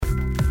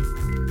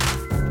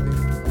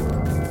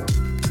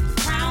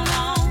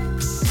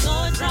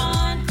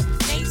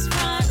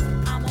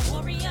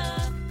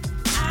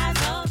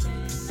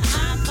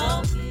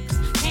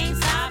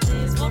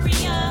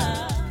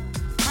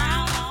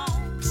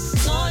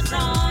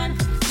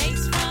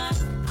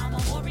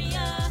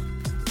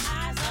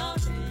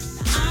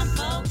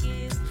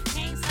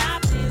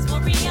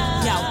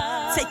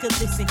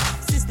listen.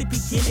 Since the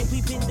beginning,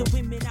 we've been the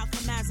women out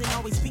for miles and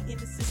always beating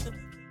the system.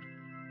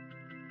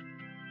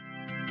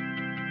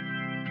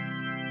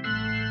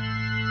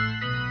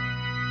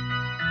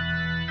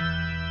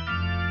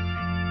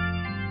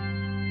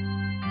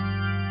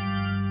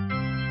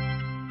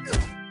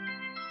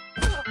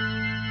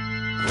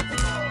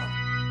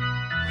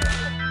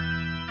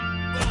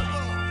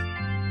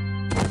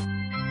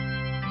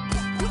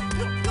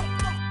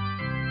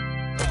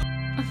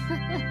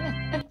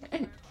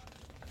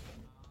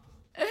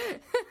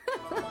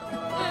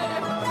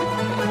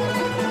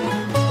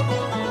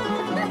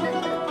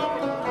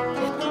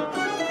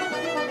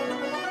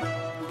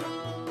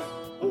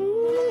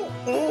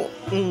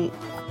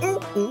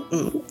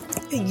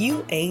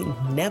 You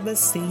ain't never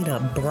seen a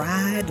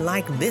bride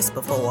like this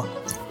before.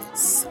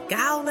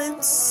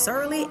 Scowling,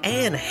 surly,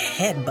 and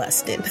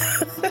head-busting.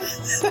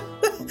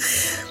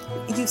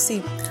 You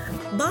see,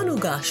 Banu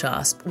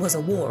Gashasp was a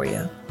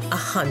warrior, a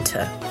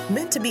hunter,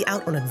 meant to be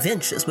out on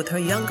adventures with her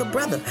younger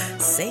brother,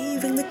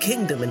 saving the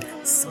kingdom and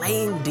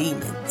slaying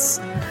demons.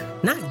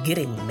 Not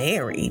getting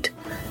married,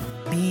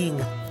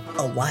 being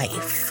a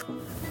wife.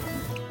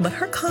 But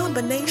her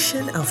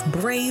combination of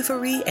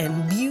bravery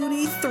and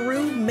beauty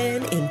threw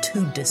men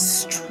into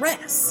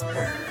distress.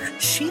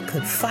 She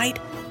could fight,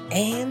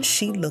 and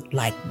she looked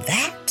like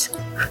that.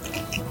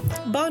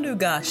 Banu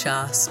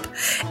Gashasp,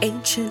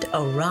 ancient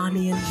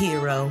Iranian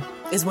hero,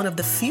 is one of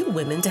the few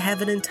women to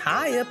have an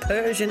entire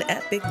Persian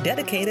epic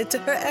dedicated to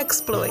her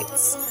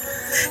exploits.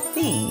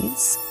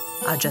 These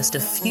are just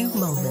a few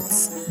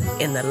moments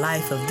in the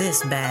life of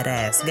this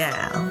badass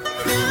gal.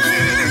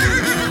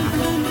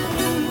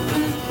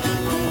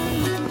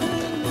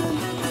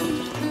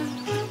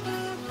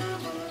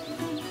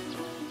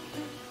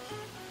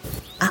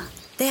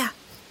 There.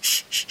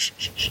 Shh, shh, shh,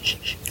 shh, shh,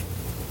 shh.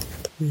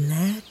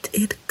 Let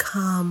it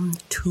come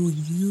to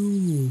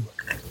you.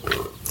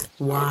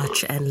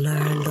 Watch and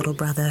learn, little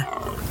brother.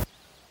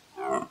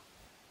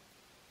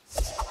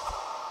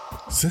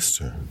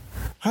 Sister,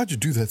 how'd you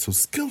do that so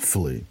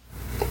skillfully?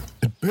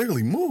 It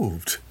barely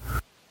moved.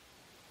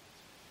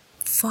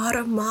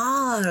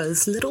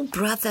 Faramar's little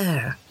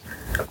brother.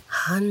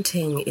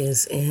 Hunting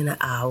is in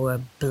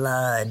our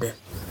blood.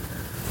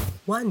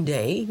 One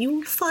day,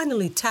 you'll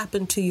finally tap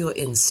into your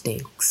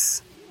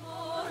instincts.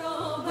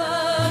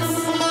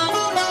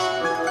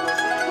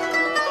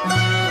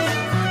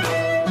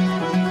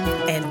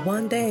 And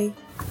one day,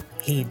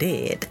 he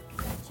did.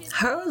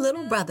 Her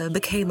little brother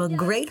became a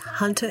great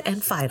hunter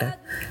and fighter,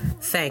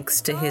 thanks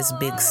to his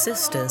big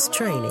sister's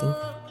training.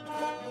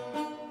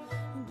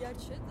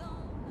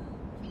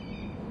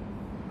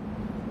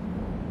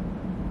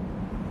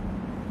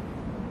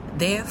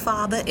 Their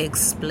father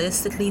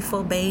explicitly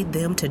forbade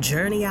them to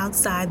journey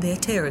outside their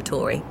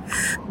territory,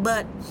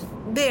 but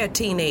they're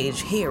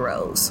teenage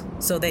heroes,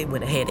 so they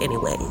went ahead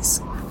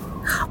anyways.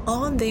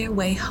 On their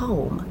way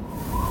home,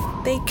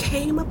 they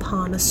came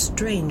upon a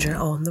stranger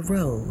on the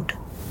road.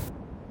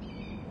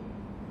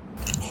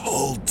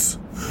 Halt!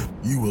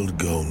 You will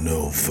go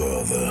no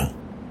further.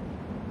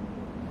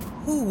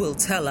 Who will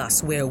tell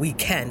us where we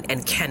can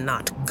and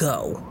cannot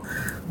go?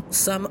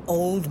 Some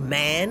old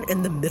man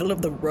in the middle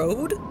of the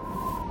road?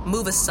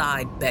 Move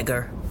aside,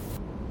 beggar.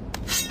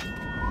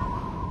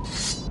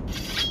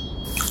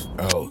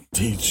 I'll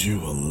teach you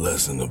a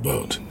lesson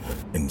about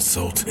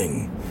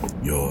insulting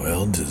your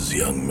elders,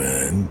 young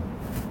man.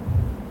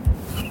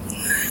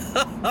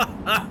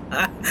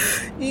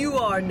 You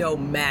are no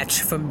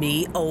match for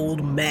me,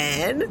 old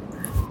man.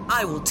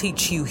 I will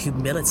teach you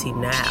humility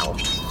now.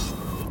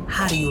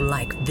 How do you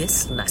like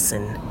this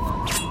lesson?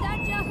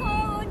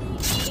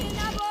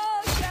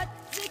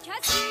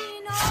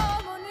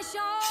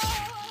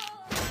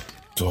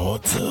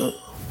 Daughter?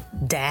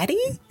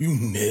 Daddy? You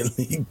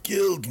nearly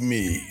killed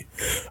me.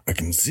 I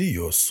can see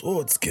your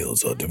sword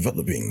skills are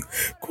developing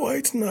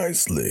quite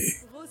nicely.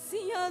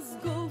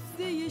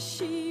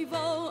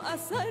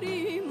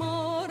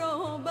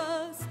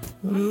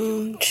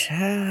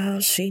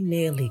 Child, she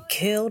nearly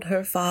killed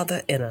her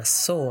father in a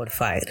sword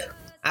fight.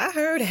 I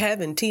heard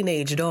having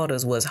teenage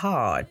daughters was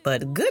hard,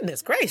 but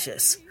goodness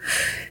gracious.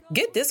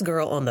 Get this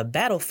girl on the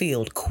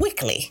battlefield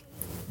quickly.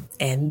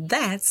 And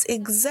that's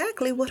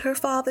exactly what her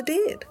father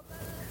did.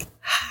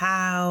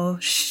 How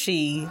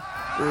she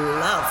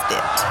loved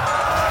it.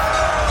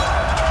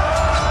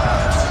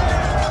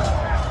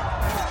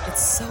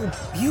 It's so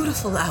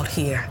beautiful out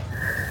here.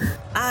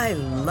 I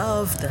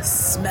love the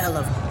smell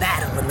of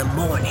battle in the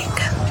morning.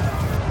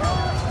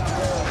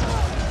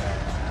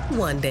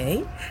 One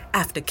day,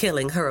 after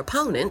killing her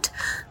opponent,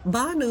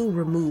 Banu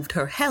removed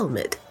her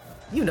helmet.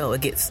 You know,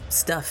 it gets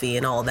stuffy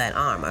in all that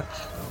armor.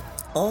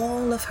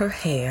 All of her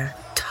hair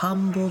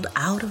tumbled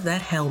out of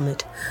that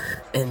helmet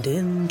and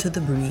into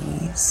the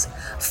breeze,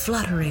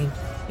 fluttering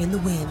in the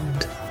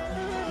wind.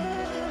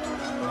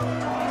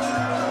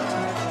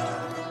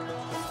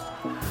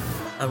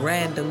 A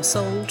random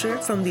soldier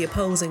from the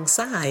opposing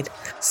side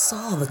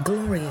saw the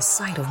glorious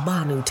sight of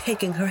Banu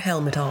taking her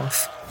helmet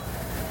off.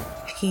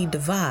 He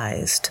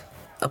devised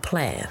a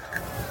plan.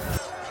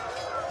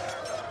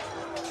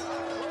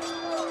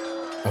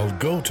 I'll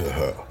go to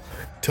her,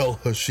 tell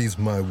her she's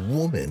my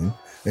woman,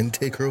 and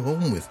take her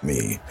home with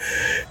me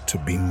to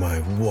be my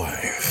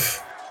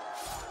wife.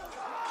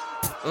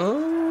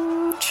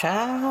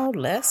 Child,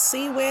 let's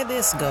see where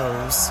this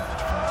goes.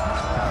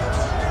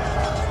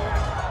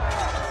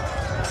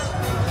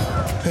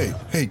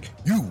 Hey,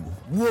 you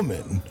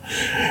woman.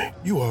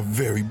 You are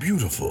very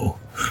beautiful.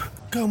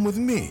 Come with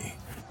me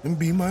and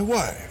be my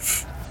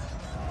wife.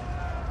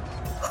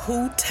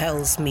 Who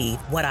tells me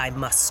what I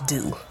must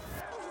do?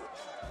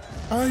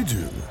 I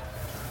do.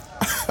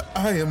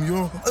 I am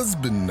your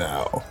husband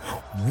now,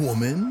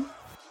 woman.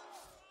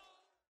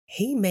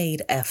 He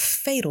made a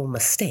fatal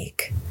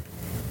mistake.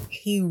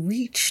 He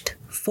reached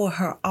for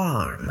her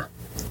arm,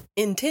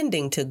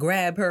 intending to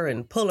grab her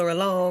and pull her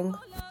along.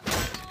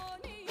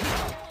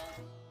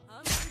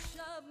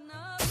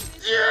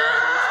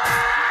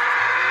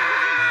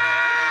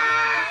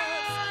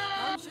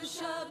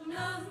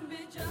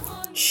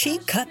 She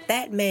cut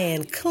that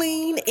man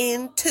clean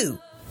in two,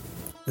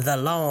 the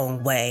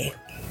long way.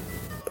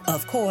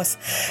 Of course,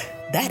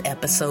 that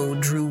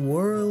episode drew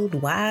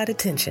worldwide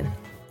attention.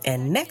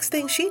 And next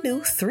thing she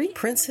knew, 3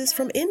 princes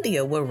from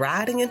India were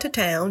riding into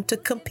town to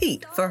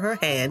compete for her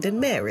hand in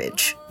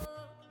marriage.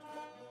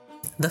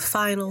 The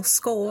final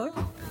score,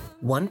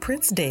 1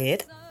 prince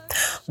dead,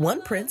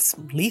 1 prince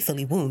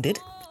lethally wounded,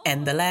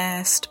 and the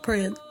last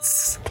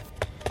prince,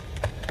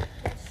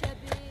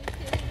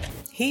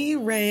 he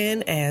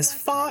ran as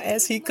far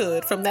as he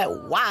could from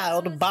that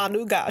wild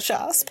Banu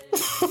Gashasp.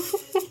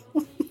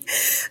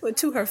 But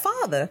to her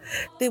father,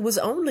 there was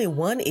only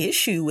one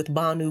issue with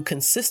Banu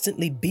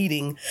consistently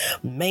beating,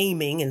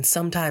 maiming, and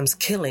sometimes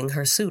killing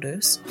her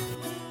suitors.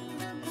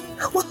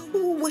 Well,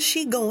 who was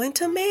she going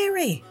to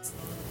marry?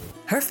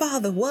 Her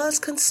father was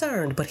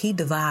concerned, but he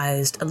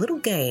devised a little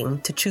game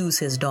to choose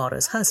his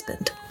daughter's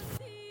husband.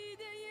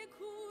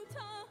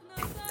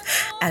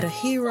 At a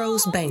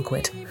hero's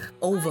banquet,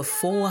 over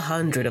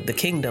 400 of the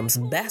kingdom's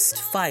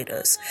best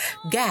fighters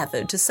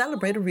gathered to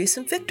celebrate a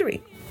recent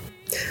victory.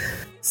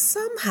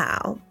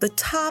 Somehow, the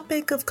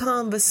topic of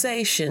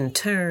conversation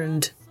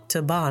turned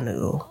to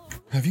Banu.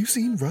 Have you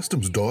seen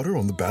Rustam's daughter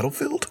on the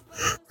battlefield?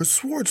 Her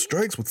sword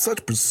strikes with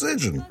such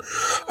precision.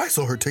 I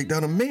saw her take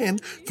down a man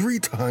 3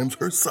 times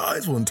her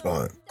size one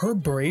time. Her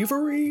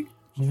bravery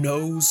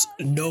knows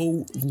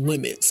no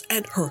limits.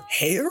 And her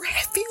hair,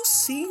 have you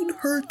seen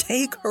her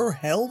take her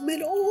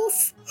helmet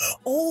off?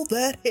 All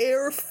that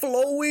hair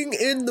flowing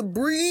in the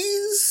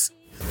breeze?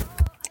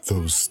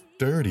 Those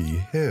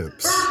sturdy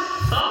hips.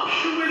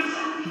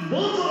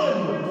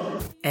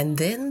 And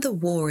then the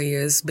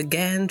warriors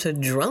began to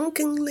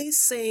drunkenly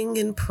sing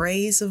in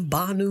praise of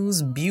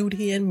Banu's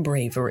beauty and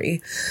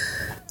bravery.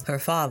 Her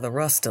father,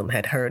 Rustam,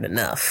 had heard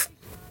enough.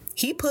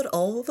 He put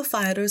all the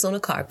fighters on a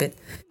carpet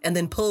and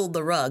then pulled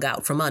the rug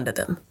out from under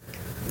them.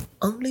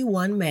 Only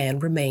one man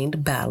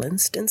remained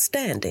balanced and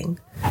standing.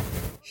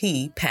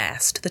 He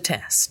passed the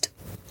test.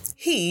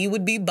 He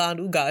would be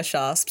Banu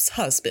Gashasp's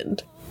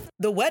husband.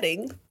 The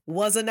wedding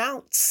was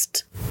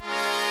announced.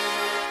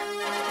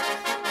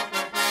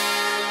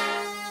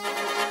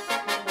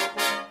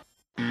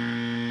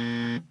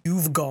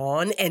 You've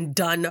gone and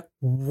done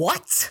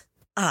what?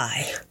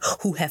 I,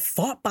 who have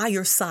fought by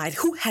your side,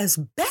 who has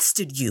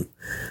bested you.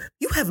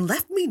 You have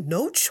left me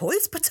no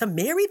choice but to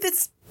marry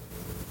this...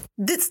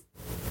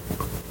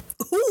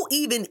 Who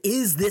even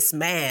is this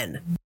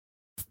man?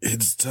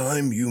 It's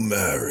time you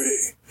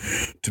marry.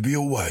 To be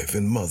a wife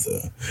and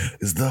mother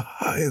is the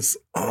highest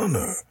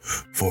honor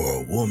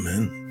for a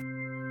woman.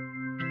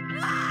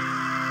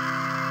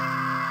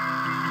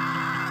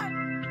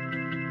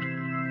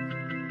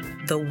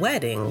 The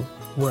wedding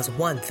was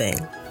one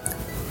thing,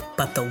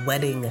 but the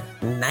wedding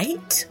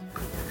night?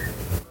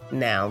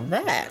 Now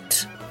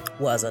that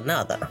was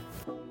another.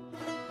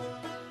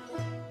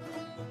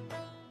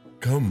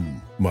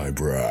 Come, my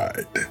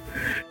bride.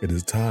 It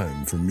is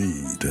time for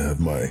me to have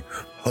my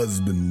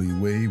husbandly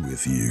way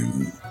with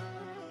you.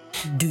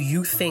 Do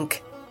you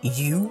think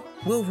you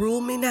will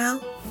rule me now?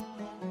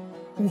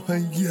 Why,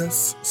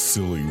 yes,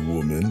 silly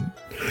woman.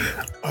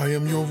 I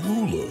am your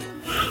ruler.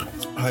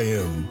 I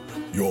am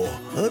your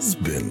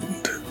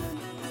husband.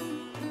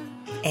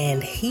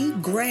 And he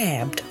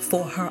grabbed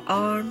for her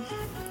arm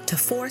to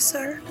force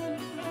her?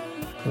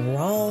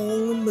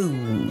 Wrong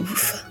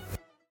move.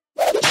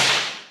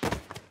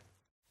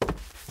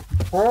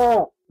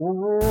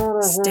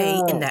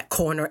 Stay in that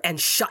corner and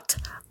shut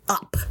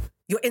up.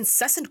 Your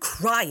incessant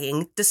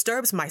crying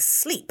disturbs my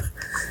sleep.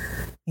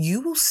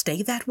 You will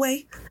stay that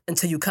way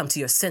until you come to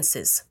your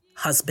senses,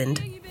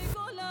 husband.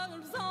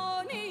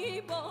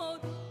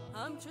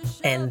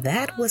 And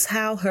that was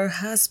how her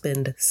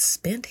husband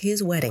spent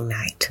his wedding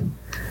night.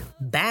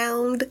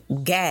 Bound,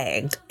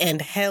 gagged,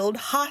 and held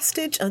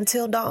hostage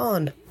until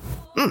dawn.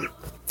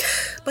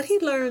 But he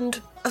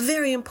learned a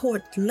very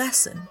important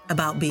lesson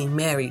about being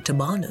married to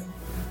Banu.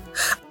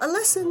 A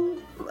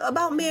lesson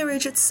about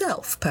marriage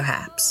itself,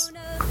 perhaps.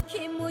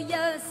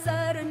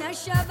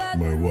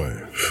 My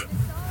wife,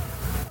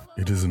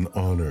 it is an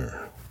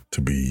honor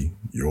to be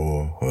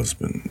your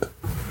husband.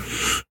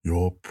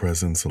 Your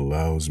presence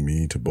allows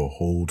me to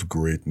behold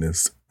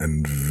greatness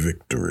and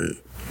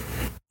victory.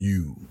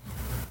 You,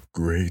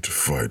 great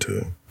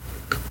fighter,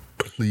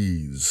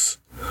 please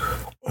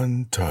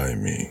untie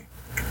me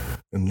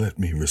and let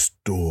me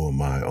restore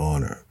my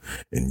honor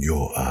in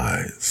your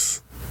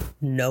eyes.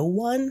 No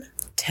one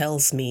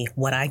tells me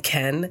what I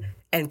can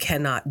and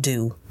cannot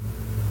do.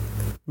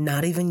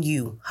 Not even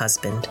you,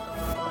 husband.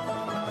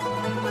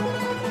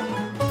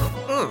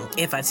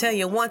 If I tell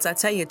you once, I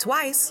tell you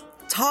twice.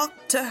 Talk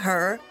to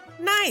her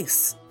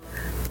nice.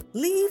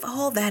 Leave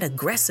all that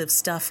aggressive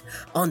stuff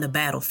on the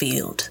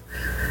battlefield.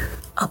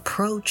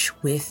 Approach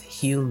with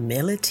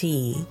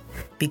humility,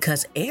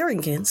 because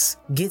arrogance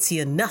gets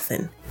you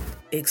nothing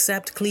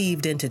except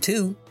cleaved into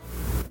two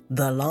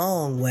the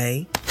long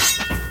way.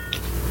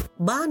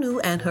 Banu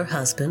and her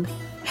husband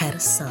had a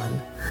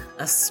son,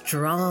 a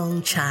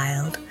strong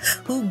child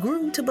who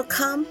grew to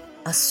become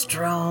a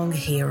strong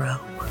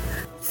hero,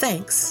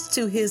 thanks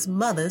to his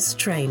mother's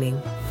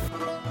training.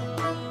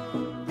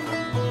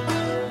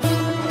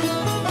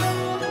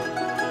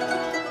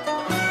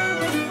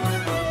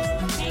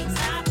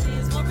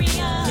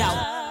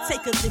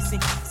 Take a listen.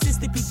 Since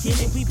the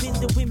beginning, we've been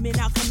the women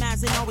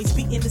alchemizing, always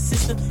beating the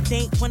system.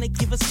 They ain't wanna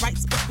give us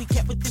rights, but we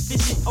kept with the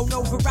vision. Oh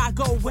no, where I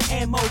go with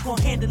ammo, gon'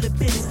 handle the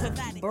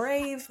business.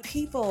 Brave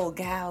people,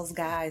 gals,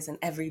 guys, and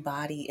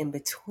everybody in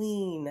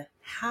between.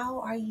 How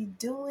are you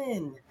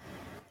doing?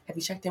 Have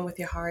you checked in with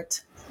your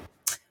heart?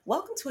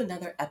 Welcome to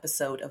another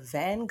episode of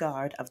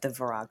Vanguard of the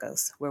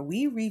Viragos, where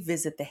we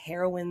revisit the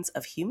heroines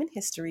of human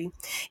history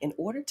in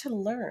order to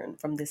learn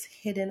from this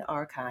hidden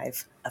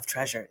archive of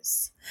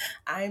treasures.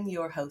 I'm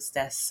your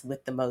hostess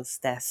with the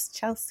mostess,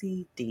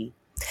 Chelsea D.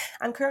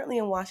 I'm currently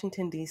in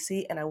Washington,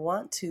 D.C., and I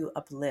want to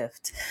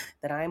uplift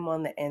that I'm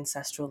on the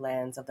ancestral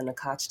lands of the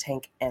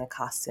Nacotchtank,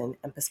 Anacostan,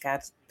 and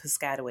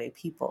Piscataway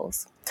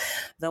peoples.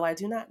 Though I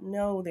do not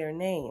know their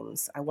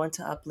names, I want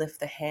to uplift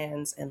the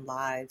hands and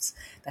lives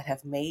that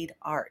have made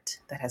art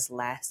that has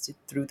lasted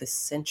through the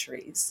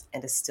centuries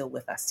and is still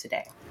with us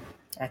today.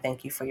 I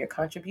thank you for your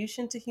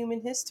contribution to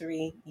human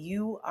history.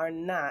 You are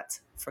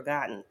not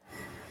forgotten.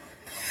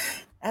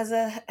 As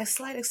a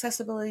slight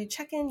accessibility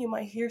check-in, you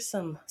might hear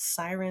some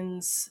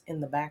sirens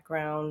in the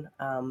background.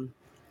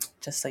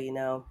 Just so you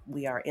know,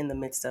 we are in the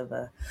midst of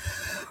a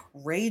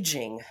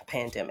raging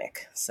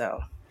pandemic.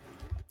 So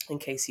in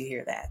case you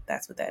hear that,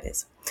 that's what that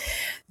is.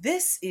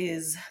 This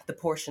is the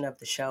portion of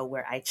the show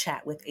where I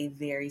chat with a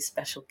very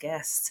special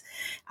guest.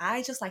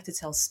 I just like to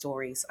tell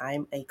stories.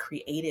 I'm a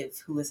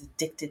creative who is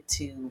addicted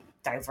to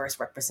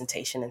diverse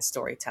representation and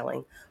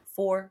storytelling.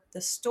 For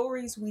the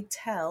stories we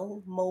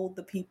tell mold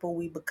the people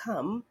we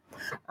become,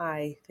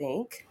 I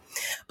think.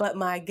 But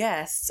my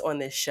guests on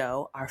this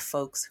show are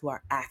folks who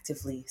are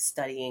actively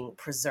studying,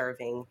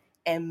 preserving,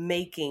 and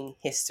making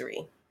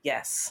history.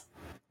 Yes,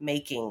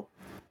 making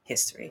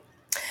history.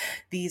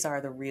 These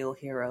are the real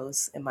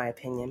heroes, in my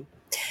opinion.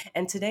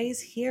 And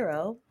today's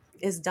hero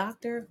is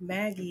Dr.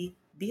 Maggie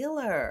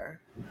Beeler.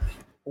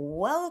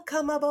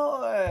 Welcome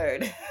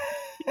aboard.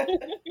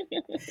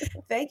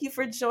 Thank you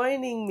for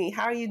joining me.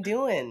 How are you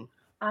doing?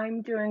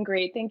 I'm doing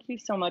great. Thank you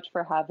so much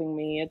for having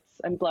me.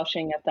 I'm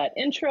blushing at that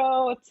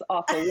intro. It's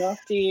awful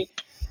lofty.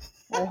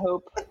 I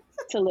hope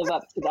to live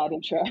up to that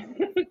intro.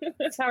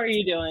 How are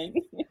you doing?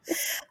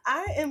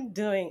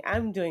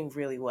 I'm doing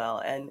really well,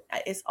 and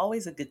it's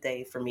always a good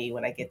day for me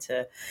when I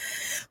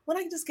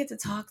just get to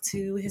talk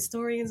to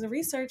historians and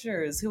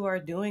researchers who are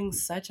doing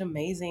such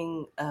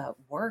amazing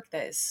work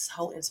that is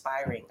so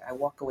inspiring. I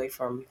walk away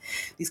from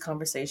these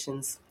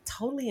conversations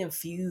totally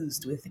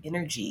infused with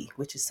energy,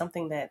 which is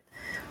something that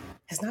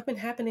has not been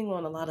happening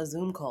on a lot of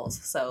Zoom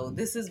calls. So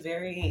this is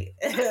very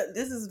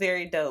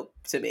dope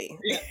to me.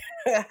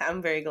 Yeah.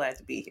 I'm very glad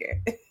to be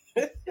here.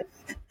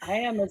 I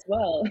am as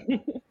well.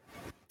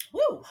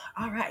 Woo!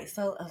 All right,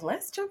 so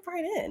let's jump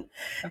right in.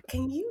 Okay.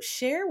 Can you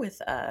share with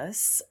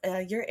us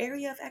your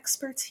area of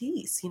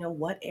expertise? You know,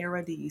 what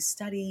era do you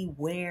study,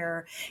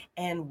 where,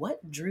 and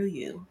what drew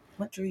you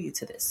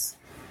to this?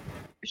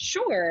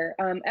 Sure.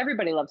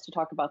 Everybody loves to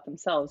talk about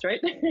themselves, right?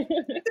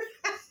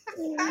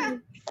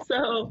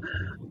 So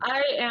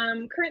I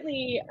am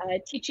currently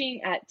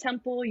teaching at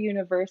Temple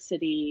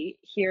University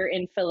here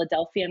in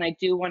Philadelphia, and I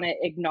do want to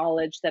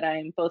acknowledge that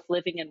I'm both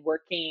living and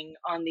working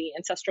on the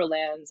ancestral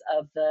lands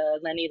of the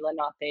Lenni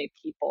Lenape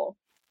people.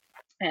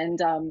 And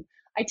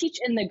I teach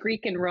in the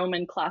Greek and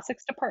Roman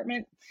Classics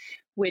department,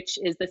 which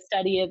is the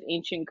study of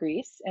ancient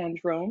Greece and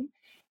Rome.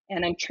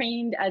 And I'm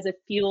trained as a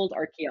field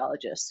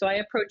archaeologist. So I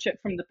approach it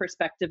from the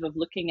perspective of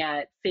looking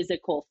at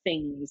physical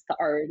things, the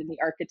art and the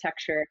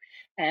architecture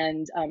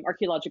and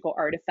archaeological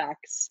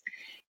artifacts.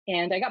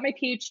 And I got my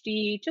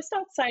PhD just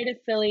outside of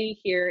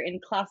Philly here in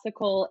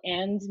classical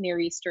and Near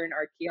Eastern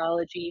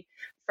archaeology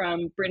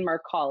from Bryn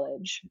Mawr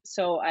College.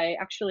 So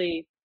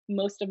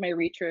most of my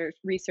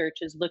research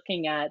is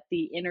looking at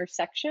the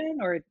intersection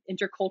or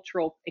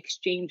intercultural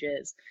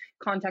exchanges,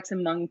 contacts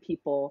among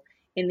people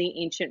in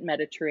the ancient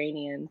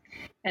Mediterranean.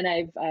 And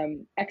I've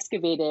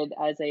excavated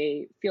as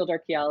a field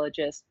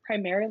archaeologist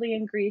primarily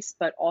in Greece,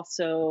 but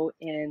also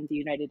in the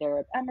United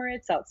Arab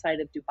Emirates outside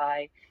of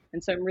Dubai.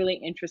 And so I'm really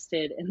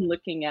interested in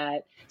looking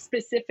at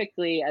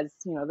specifically, as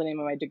you know, the name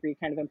of my degree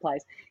kind of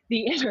implies,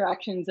 the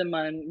interactions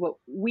among what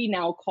we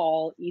now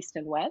call East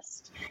and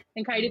West,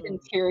 and kind of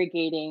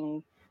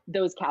interrogating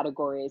those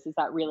categories. Is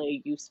that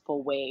really a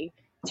useful way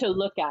to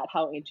look at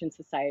how ancient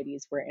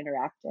societies were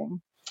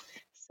interacting?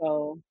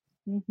 So,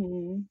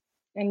 and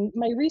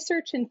my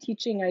research and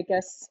teaching, I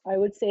guess I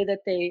would say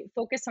that they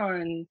focus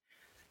on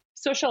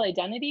social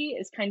identity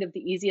is kind of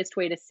the easiest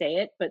way to say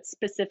it, but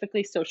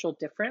specifically social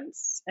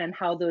difference and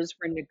how those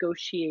were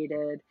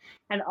negotiated.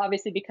 And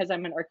obviously, because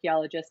I'm an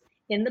archaeologist,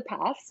 in the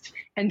past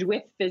and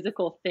with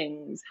physical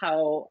things,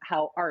 how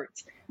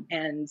art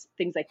and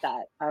things like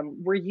that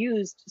were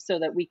used so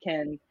that we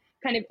can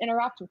kind of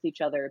interact with each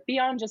other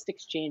beyond just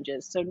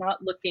exchanges. So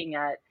not looking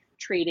at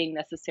trading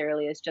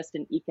necessarily as just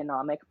an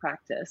economic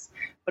practice,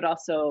 but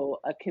also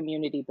a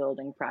community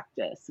building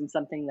practice and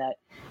something that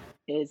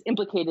is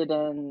implicated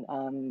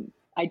in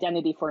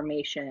identity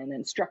formation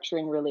and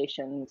structuring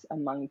relations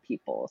among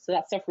people. So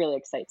that stuff really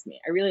excites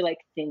me. I really like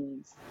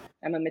things.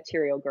 I'm a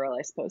material girl,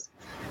 I suppose.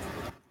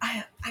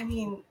 I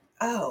mean,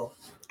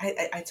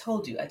 I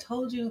told you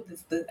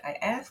this, I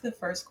asked the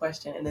first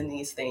question, and then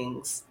these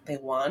things, they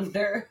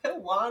wander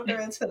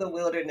into the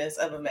wilderness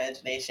of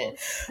imagination.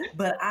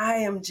 But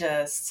I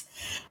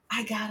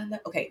gotta know.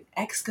 Okay,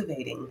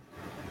 excavating.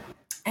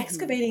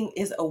 Excavating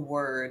is a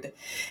word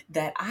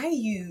that I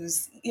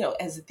use,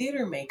 as a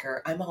theater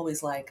maker. I'm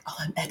always like, oh,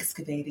 I'm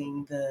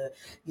excavating the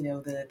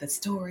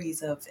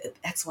stories of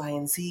X, Y,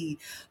 and Z.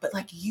 But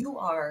like, you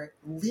are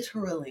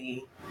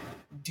literally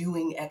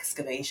doing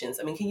excavations.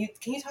 I mean, can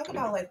you talk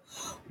about like,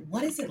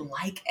 what is it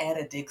like at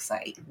a dig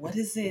site? What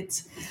is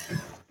it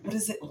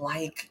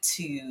like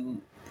to,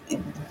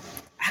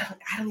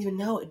 I don't even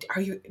know.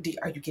 Are you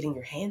getting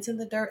your hands in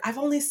the dirt? I've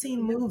only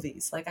seen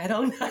movies. Like, I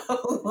don't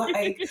know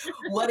like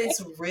what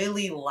it's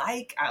really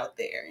like out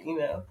there,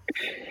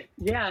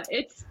 Yeah,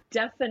 it's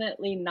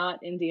definitely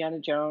not Indiana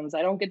Jones.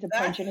 I don't get to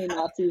punch any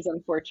Nazis,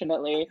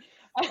 unfortunately.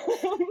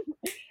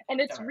 And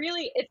it's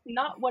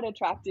not what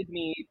attracted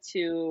me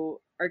to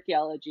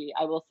archaeology.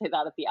 I will say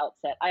that at the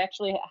outset. I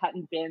actually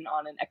hadn't been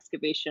on an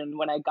excavation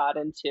when I got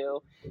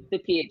into the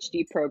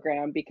PhD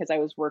program because I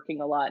was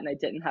working a lot and I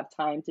didn't have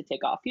time to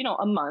take off,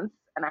 a month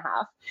and a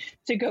half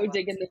to go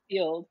dig in the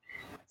field.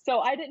 So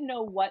I didn't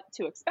know what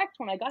to expect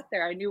when I got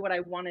there. I knew what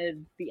I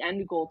wanted the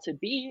end goal to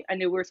be. I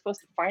knew we were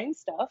supposed to find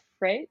stuff,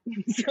 right?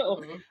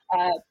 So,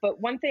 but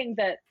one thing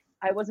that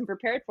I wasn't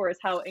prepared for is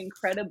how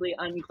incredibly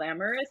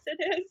unglamorous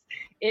it is.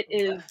 It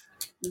is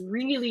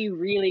really,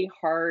 really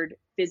hard,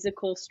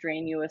 physical,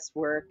 strenuous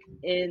work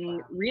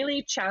in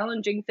really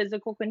challenging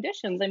physical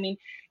conditions. I mean,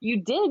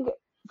 you dig,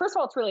 first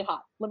of all, it's really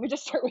hot. Let me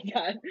just start with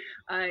that.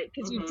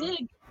 Because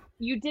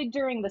you dig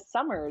during the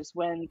summers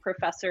when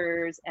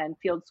professors and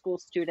field school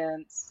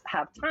students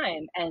have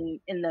time.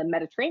 And in the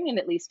Mediterranean,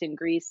 at least in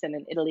Greece and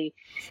in Italy,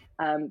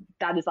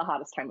 that is the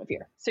hottest time of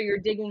year. So you're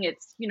digging,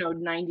 it's,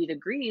 90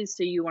 degrees.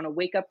 So you want to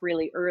wake up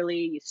really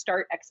early. You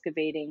start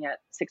excavating at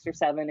 6 or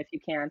 7 if you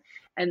can.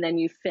 And then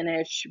you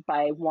finish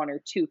by 1 or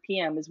 2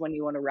 p.m. is when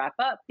you want to wrap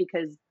up,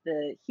 because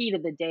the heat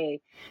of the day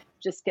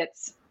just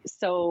gets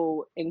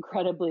so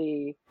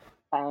incredibly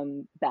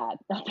bad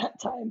at that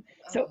time.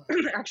 So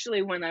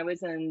actually, when I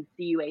was in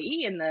the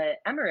UAE, in the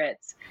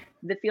Emirates,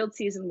 the field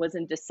season was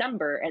in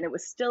December and it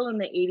was still in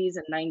the 80s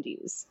and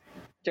 90s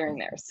during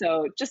there.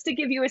 So just to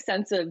give you a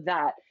sense of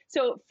that.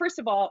 So first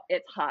of all,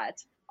 it's hot.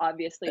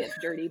 Obviously, it's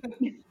dirty.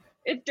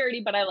 It's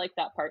dirty, but I like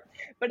that part.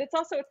 But it's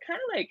kind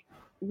of like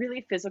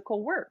really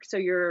physical work. So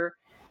you're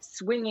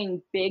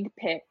swinging big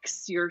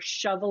picks, you're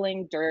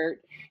shoveling dirt,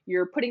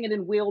 you're putting it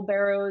in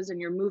wheelbarrows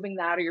and you're moving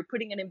that, or you're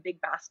putting it in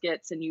big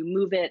baskets and you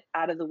move it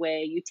out of the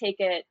way. You take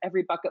it,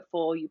 every bucket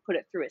full, you put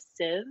it through a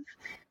sieve,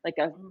 like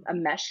a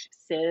mesh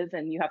sieve,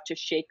 and you have to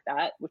shake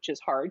that, which is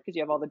hard because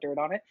you have all the dirt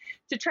on it,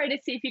 to try to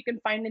see if you can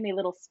find any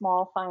little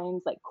small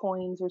finds like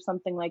coins or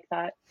something like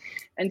that.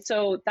 And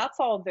so that's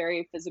all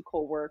very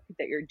physical work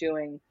that you're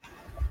doing.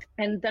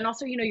 And then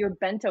also, you're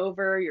bent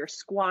over, you're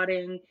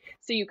squatting.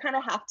 So you kind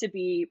of have to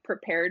be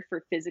prepared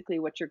for physically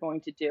what you're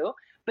going to do.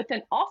 But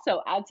then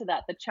also add to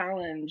that the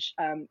challenge,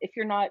 if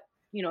you're not,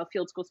 a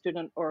field school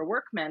student or a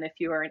workman, if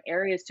you are an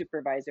area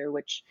supervisor,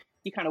 which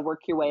you kind of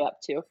work your way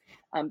up to,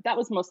 that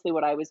was mostly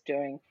what I was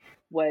doing,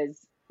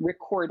 was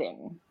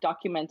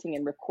documenting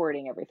and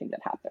recording everything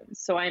that happens.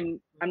 So I'm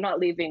not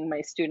leaving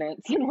my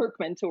students and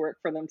workmen to work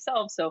for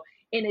themselves. So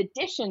in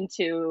addition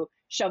to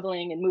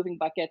shoveling and moving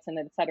buckets and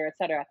et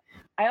cetera,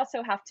 I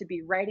also have to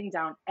be writing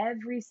down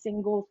every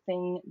single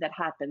thing that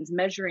happens,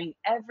 measuring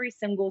every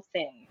single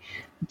thing,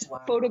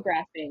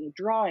 photographing,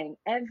 drawing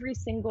every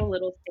single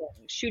little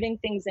thing, shooting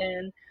things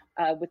in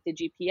with the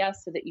GPS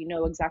so that you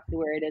know exactly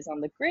where it is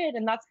on the grid.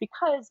 And that's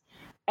because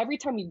every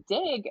time you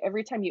dig,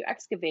 every time you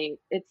excavate,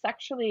 it's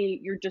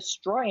actually, you're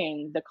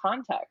destroying the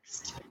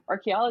context.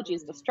 Archaeology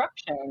is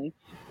destruction,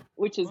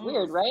 which is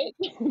weird, right?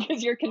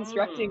 Because you're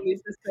constructing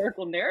these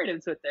historical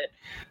narratives with it.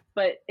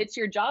 But it's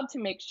your job to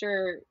make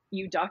sure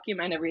you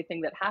document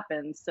everything that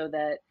happens so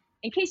that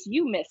in case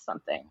you miss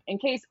something, in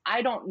case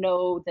I don't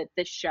know that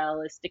this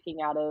shell is sticking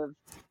out of,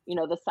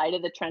 the side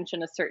of the trench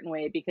in a certain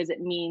way, because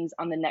it means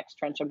on the next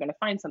trench I'm going to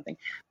find something.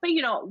 But,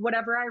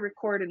 whatever I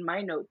record in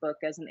my notebook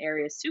as an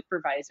area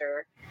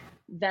supervisor,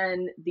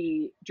 then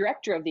the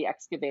director of the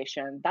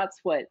excavation, that's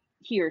what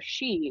he or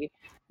she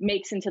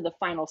makes into the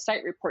final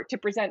site report to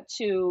present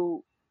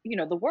to,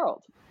 the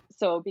world.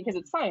 So because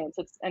it's science,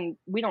 and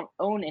we don't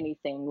own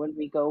anything when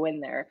we go in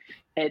there.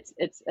 It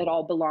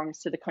all belongs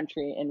to the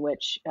country in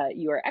which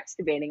you are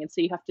excavating, and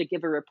so you have to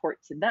give a report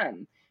to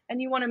them.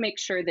 And you want to make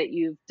sure that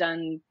you've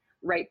done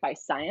right by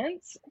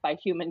science, by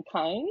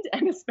humankind,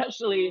 and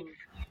especially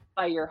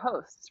by your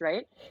hosts,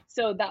 right?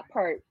 So that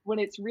part, when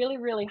it's really,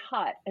 really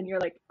hot, and you're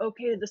like,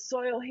 okay, the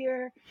soil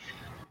here,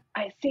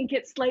 I think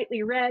it's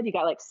slightly red. You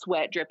got like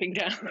sweat dripping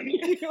down.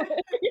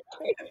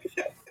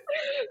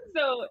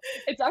 So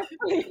it's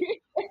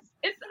actually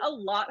it's a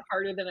lot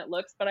harder than it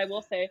looks, but I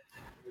will say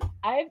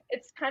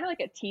it's kind of like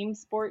a team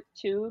sport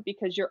too,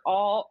 because you're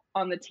all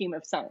on the team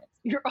of science.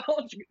 You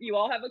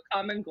all have a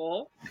common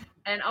goal.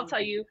 And I'll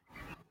tell you,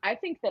 I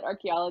think that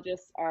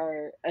archaeologists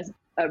are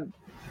a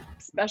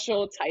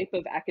special type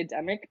of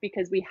academic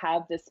because we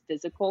have this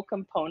physical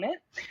component,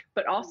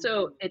 but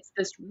also it's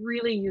this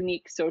really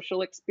unique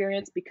social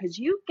experience because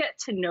you get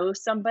to know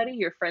somebody,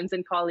 your friends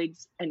and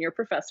colleagues and your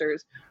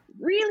professors,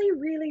 really,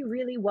 really,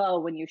 really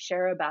well when you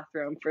share a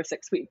bathroom for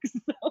 6 weeks.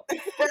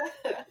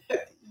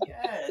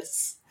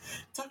 Yes.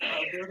 Talk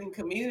about building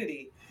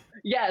community.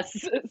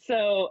 Yes.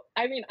 So,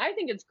 I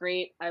think it's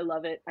great. I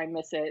love it. I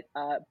miss it.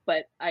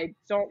 But I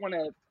don't want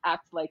to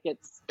act like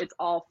it's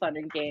all fun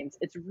and games.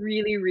 It's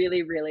really,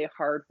 really, really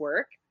hard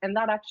work. And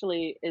that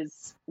actually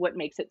is what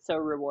makes it so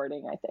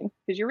rewarding, I think,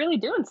 because you're really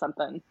doing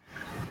something.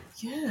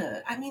 Yeah.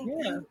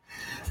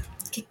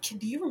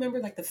 Do you remember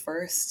like the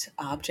first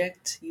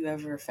object you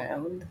ever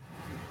found?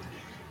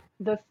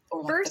 The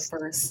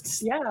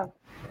first, yeah.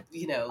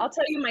 I'll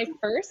tell you my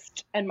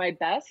first and my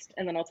best,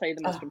 and then I'll tell you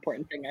the most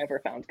important thing I ever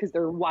found because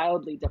they're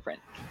wildly different.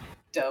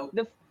 Dope.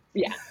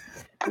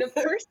 The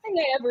first thing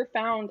I ever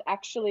found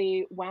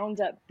actually wound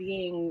up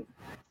being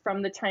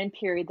from the time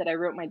period that I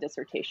wrote my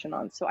dissertation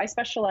on. So I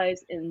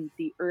specialize in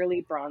the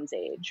early Bronze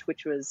Age,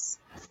 which was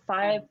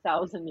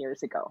 5,000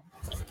 years ago.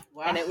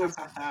 Wow. And it was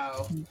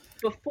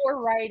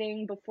before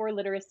writing, before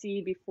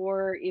literacy,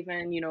 before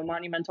even,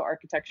 monumental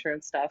architecture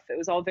and stuff. It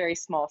was all very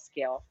small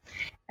scale.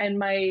 And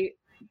my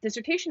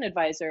dissertation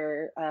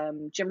advisor,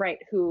 Jim Wright,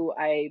 who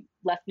I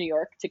left New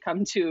York to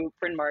come to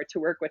Bryn Mawr to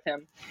work with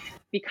him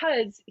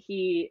because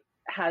he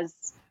has,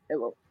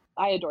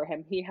 I adore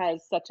him. He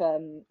has such a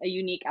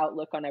unique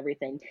outlook on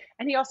everything.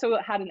 And he also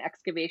had an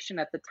excavation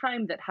at the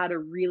time that had a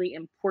really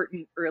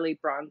important early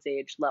Bronze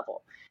Age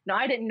level. Now,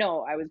 I didn't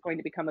know I was going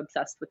to become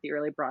obsessed with the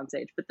early Bronze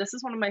Age, but this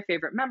is one of my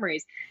favorite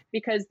memories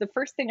because the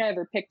first thing I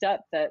ever picked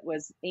up that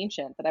was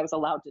ancient, that I was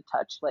allowed to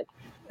touch, like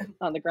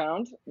on the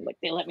ground, like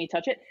they let me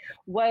touch it,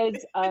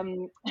 was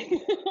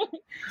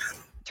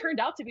turned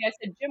out to be, I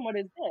said, Jim, what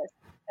is this?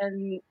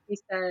 And he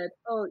said,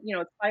 oh,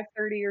 it's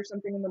 5:30 or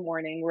something in the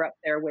morning. We're up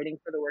there waiting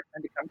for the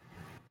workmen to come.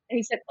 And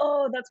he said,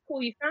 oh, that's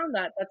cool. You found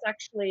that. That's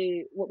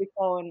actually what we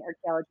call an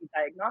archaeology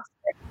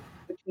diagnostic,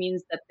 which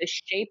means that the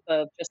shape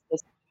of just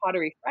this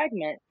pottery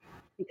fragment,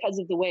 because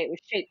of the way it was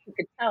shaped, you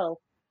could tell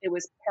it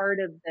was part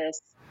of this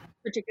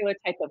particular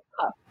type of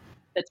cup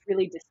that's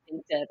really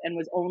distinctive and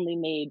was only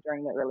made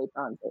during the early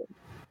Bronze Age.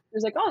 He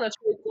was like, oh, that's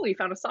really cool. You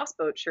found a sauce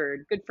boat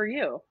sherd. Good for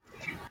you.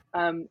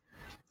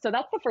 So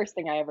that's the first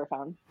thing I ever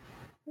found.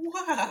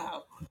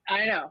 Wow.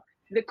 I know.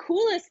 The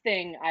coolest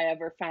thing I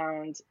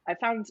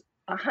found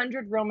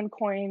 100 Roman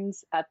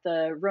coins at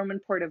the Roman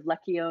port of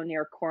Leccio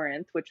near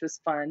Corinth, which was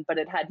fun, but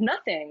it had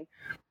nothing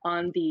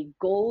on the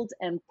gold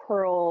and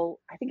pearl,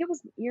 I think it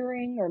was an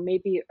earring or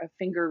maybe a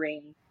finger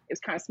ring. It was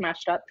kind of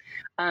smashed up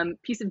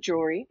piece of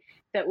jewelry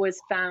that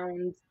was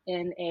found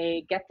in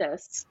a, get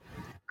this,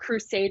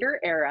 Crusader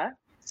era,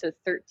 so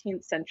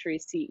 13th century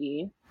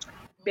CE,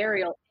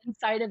 burial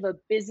inside of a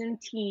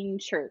Byzantine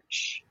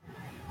church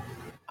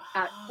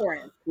at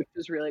Corinth, which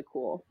was really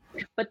cool.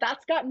 But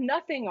that's got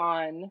nothing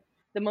on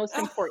the most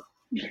important.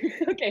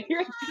 Okay,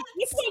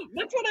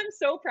 that's what I'm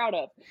so proud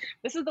of.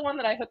 This is the one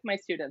that I hook my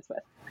students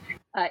with.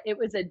 It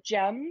was a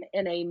gem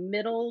in a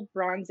Middle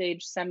Bronze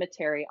Age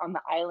cemetery on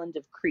the island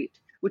of Crete,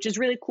 which is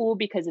really cool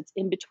because it's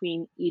in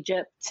between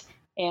Egypt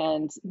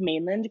and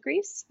mainland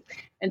Greece.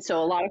 And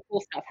so a lot of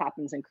cool stuff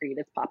happens in Crete.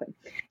 It's popping.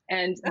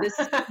 And this,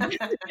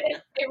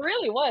 it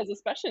really was,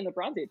 especially in the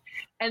Bronze Age.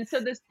 And so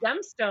this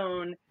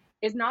gemstone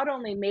is not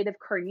only made of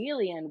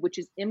carnelian, which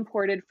is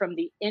imported from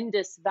the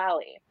Indus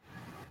Valley,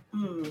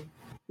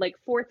 like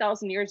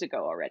 4,000 years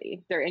ago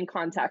already. They're in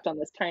contact on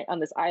this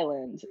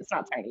island. It's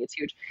not tiny, it's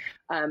huge.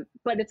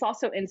 But it's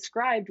also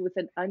inscribed with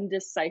an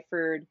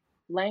undeciphered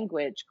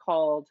language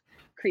called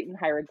Cretan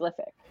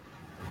hieroglyphic.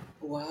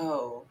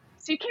 Whoa.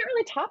 So you can't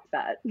really top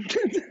that.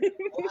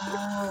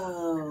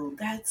 Wow,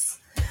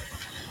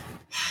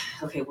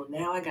 okay, well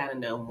now I gotta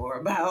know more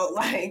about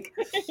like,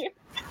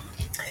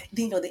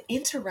 the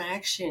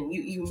interaction.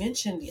 You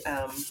mentioned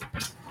a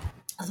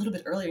little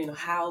bit earlier,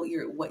 how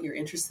what you're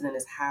interested in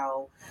is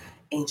how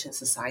ancient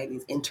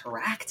societies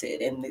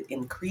interacted,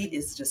 and Crete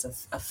is just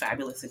a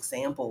fabulous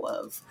example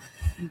of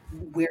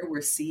where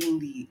we're seeing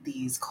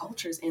these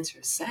cultures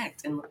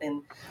intersect. And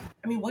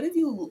I mean, what have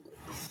you?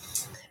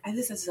 And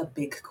this is a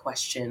big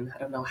question. I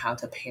don't know how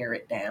to pare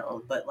it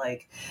down, but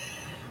like,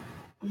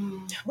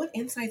 what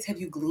insights have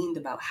you gleaned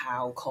about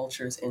how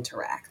cultures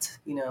interact?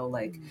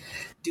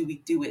 Do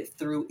we do it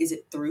is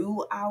it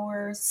through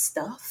our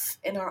stuff,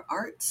 in our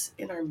art,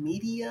 in our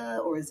media,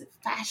 or is it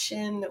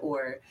fashion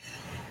or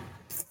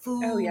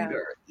food? Oh, yeah.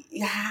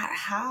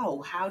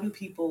 Or how do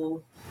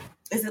people,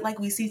 is it like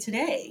we see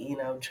today,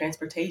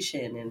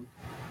 transportation, and,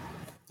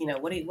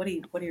 what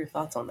are your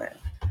thoughts on that?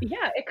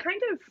 Yeah, it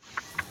kind of,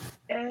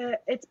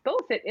 it's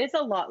both. It is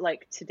a lot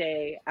like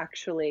today,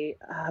 actually,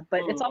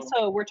 but it's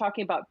also, we're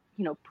talking about,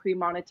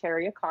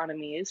 pre-monetary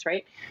economies,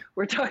 right?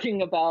 We're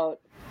talking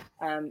about,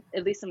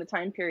 at least in the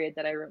time period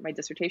that I wrote my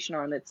dissertation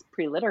on, it's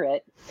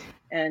pre-literate.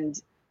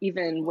 And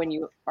even when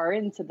you are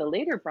into the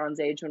later Bronze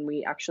Age, when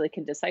we actually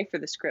can decipher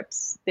the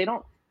scripts, they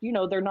don't,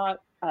 they're not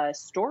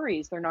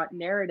stories, they're not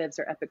narratives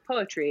or epic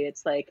poetry.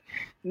 It's like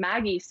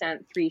Maggie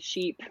sent 3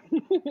 sheep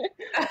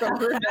from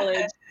her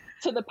village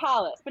to the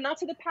palace, but not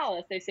to the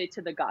palace, they say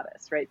to the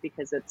goddess, right?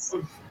 Because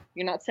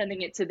you're not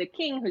sending it to the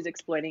king who's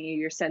exploiting you,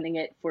 you're sending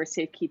it for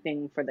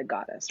safekeeping for the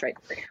goddess, right?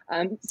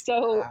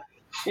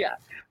 Yeah,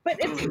 but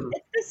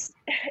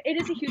it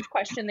is a huge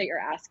question that you're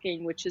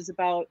asking, which is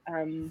about,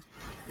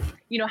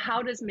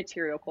 how does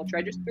material culture,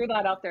 I just threw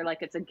that out there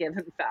like it's a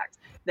given fact,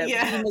 that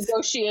we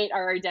negotiate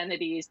our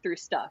identities through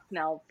stuff.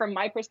 Now, from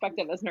my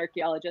perspective as an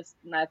archaeologist,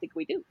 I think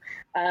we do.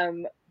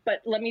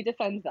 But let me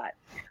defend that.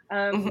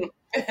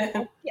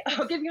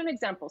 I'll give you an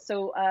example.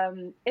 So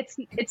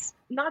it's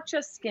not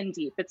just skin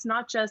deep. It's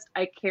not just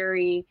I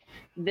carry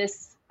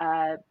this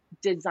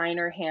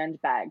designer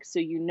handbag so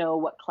you know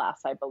what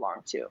class I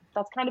belong to.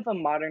 That's kind of a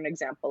modern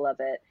example of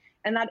it.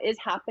 And that is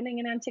happening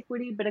in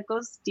antiquity, but it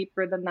goes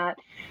deeper than that.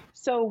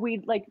 So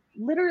we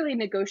literally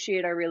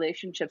negotiate our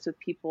relationships with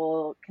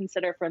people.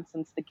 Consider, for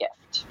instance, the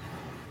gift.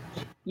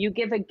 You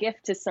give a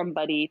gift to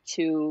somebody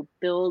to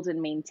build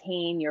and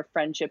maintain your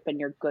friendship and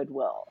your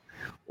goodwill,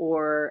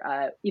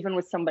 or even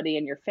with somebody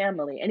in your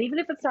family. And even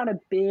if it's not a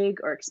big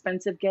or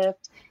expensive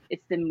gift,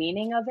 it's the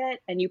meaning of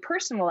it, and you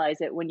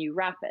personalize it when you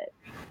wrap it.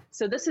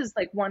 So this is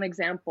one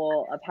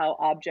example of how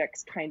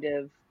objects kind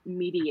of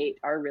mediate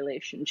our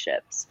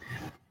relationships.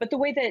 But the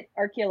way that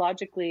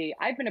archaeologically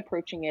I've been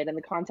approaching it in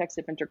the context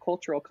of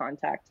intercultural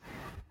contact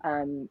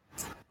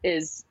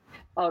is,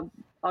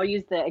 I'll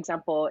use the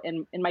example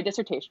in my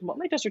dissertation. What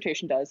my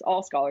dissertation does,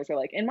 all scholars are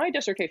like, in my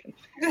dissertation.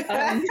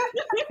 Let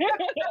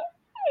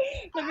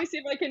me see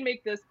if I can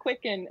make this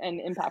quick and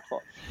impactful.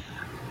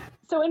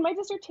 So in my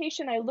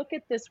dissertation, I look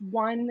at this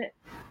one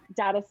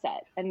data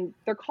set, and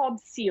they're called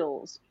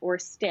seals or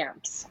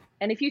stamps.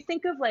 And if you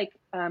think of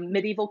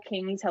medieval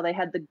kings, how they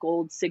had the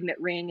gold signet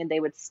ring and they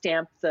would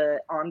stamp the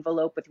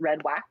envelope with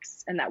red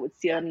wax, and that would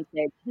seal it and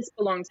say, this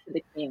belongs to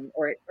the king,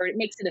 or it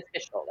makes it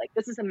official.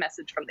 This is a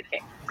message from the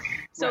king.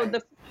 So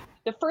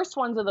the first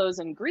ones of those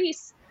in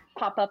Greece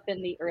pop up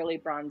in the early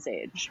Bronze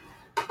Age,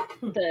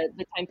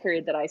 the time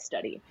period that I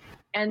study.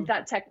 And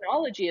that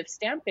technology of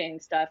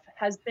stamping stuff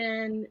has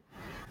been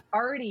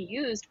already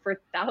used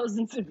for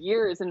thousands of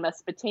years in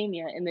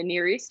Mesopotamia, in the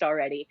Near East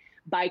already,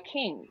 by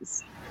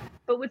kings.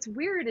 But what's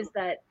weird is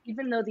that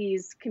even though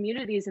these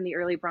communities in the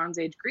early Bronze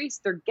Age Greece,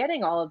 they're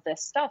getting all of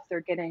this stuff,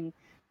 they're getting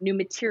new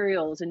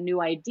materials and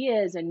new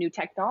ideas and new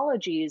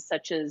technologies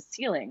such as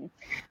sealing,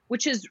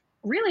 which is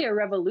really a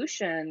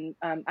revolution.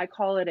 I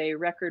call it a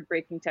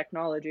record-breaking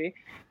technology,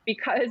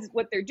 because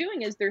what they're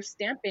doing is they're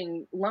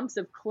stamping lumps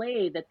of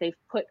clay that they've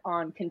put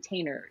on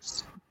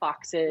containers,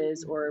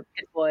 boxes, or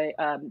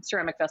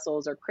ceramic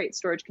vessels or crate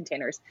storage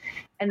containers,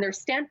 and they're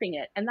stamping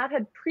it. And that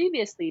had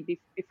previously,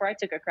 before I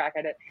took a crack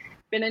at it,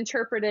 been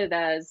interpreted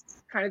as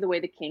kind of the way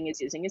the king is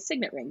using his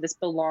signet ring. This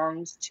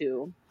belongs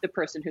to the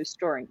person who's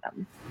storing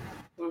them.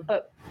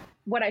 But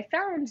what I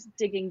found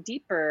digging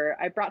deeper,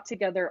 I brought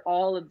together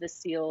all of the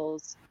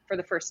seals for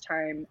the first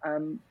time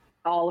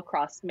all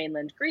across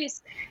mainland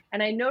Greece.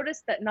 And I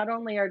noticed that not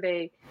only are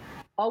they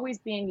always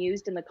being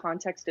used in the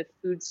context of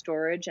food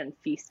storage and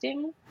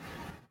feasting,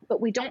 but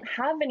we don't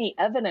have any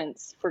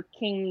evidence for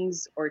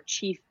kings or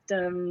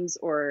chiefdoms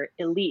or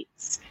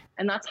elites.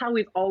 And that's how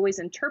we've always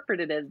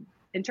interpreted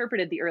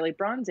the early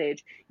Bronze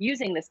Age,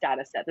 using this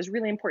data set, this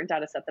really important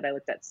data set that I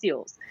looked at,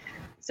 seals.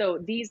 So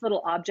these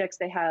little objects,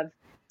 they have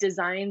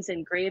designs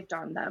engraved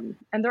on them,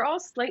 and they're all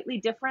slightly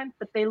different,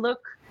 but they look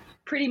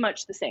pretty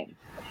much the same.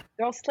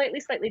 They're all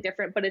slightly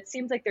different, but it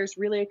seems like there's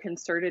really a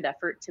concerted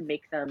effort to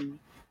make them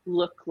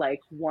look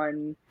like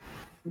one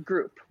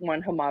group,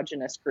 one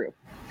homogenous group.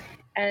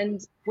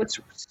 And what's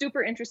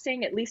super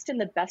interesting, at least in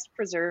the best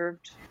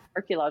preserved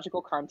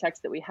archaeological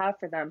context that we have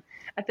for them,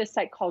 at this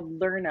site called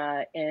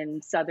Lerna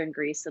in southern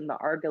Greece in the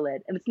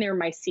Argolid, and it's near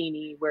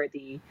Mycenae, where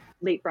the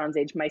late Bronze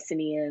Age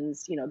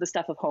Mycenaeans, the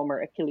stuff of Homer,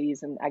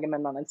 Achilles, and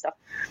Agamemnon and stuff.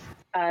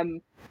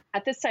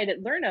 At this site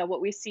at Lerna,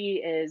 what we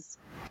see is,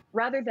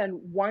 rather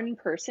than one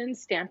person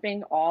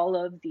stamping all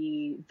of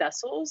the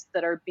vessels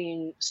that are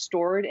being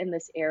stored in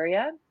this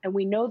area, and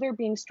we know they're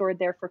being stored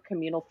there for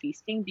communal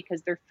feasting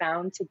because they're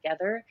found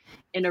together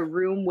in a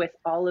room with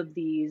all of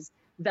these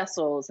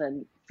vessels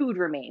and food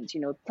remains,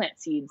 plant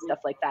seeds, stuff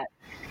like that.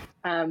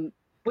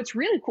 What's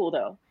really cool,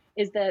 though,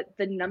 is that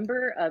the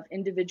number of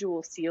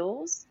individual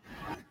seals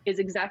is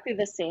exactly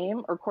the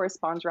same, or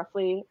corresponds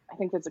roughly, I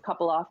think there's a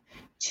couple off,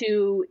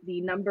 to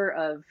the number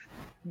of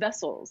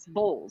vessels,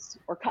 bowls,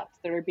 or cups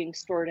that are being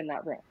stored in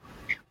that room.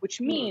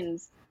 Which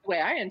means, the way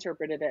I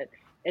interpreted it,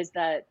 is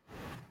that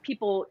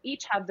people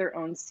each have their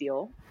own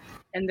seal,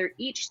 and they're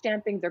each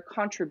stamping their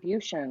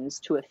contributions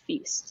to a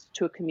feast,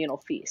 to a communal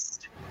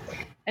feast.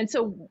 And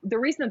so the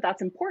reason that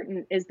that's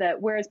important is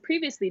that whereas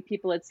previously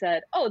people had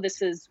said, oh,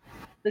 this is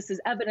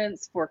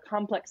evidence for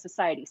complex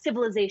society,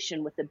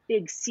 civilization with a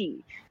big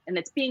C, and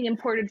it's being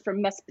imported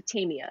from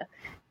Mesopotamia,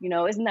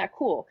 isn't that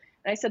cool?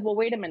 And I said, well,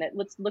 wait a minute,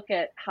 let's look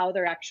at how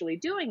they're actually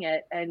doing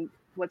it. And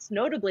what's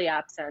notably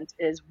absent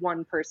is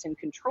one person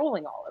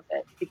controlling all of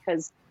it,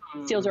 because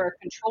seals are a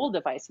control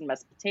device in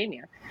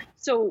Mesopotamia.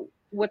 So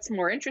what's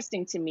more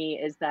interesting to me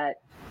is that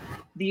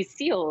these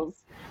seals,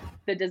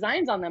 the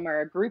designs on them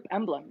are a group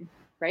emblem,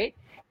 right?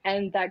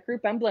 And that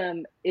group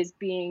emblem is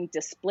being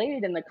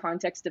displayed in the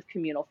context of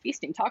communal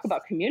feasting. Talk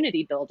about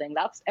community building.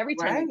 That's every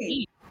time you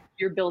eat,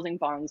 you're building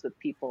bonds with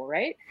people,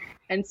 right?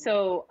 And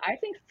so I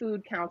think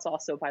food counts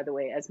also, by the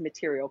way, as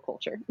material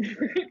culture.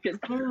 Because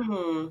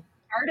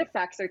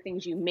artifacts are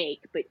things you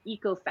make, but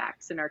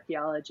ecofacts in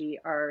archaeology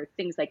are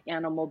things like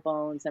animal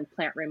bones and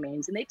plant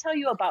remains, and they tell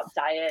you about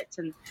diet,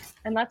 and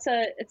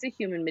it's a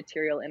human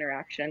material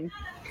interaction.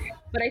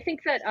 But I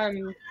think that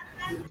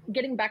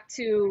getting back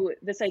to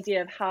this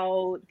idea of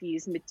how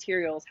these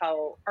materials,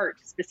 how art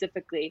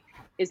specifically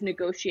is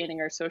negotiating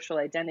our social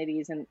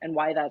identities, and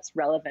why that's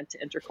relevant to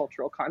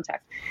intercultural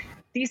contact.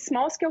 These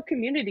small-scale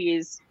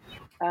communities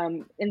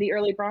in the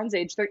early Bronze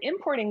Age, they're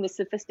importing the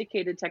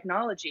sophisticated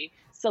technology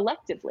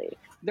selectively.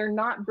 They're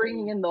not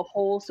bringing in the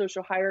whole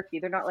social hierarchy.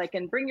 They're not like,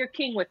 and bring your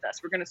king with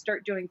us. We're going to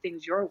start doing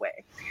things your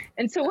way.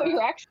 And so what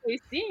you're actually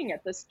seeing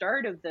at the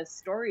start of the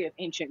story of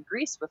ancient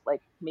Greece, with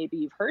maybe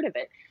you've heard of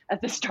it,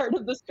 at the start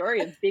of the story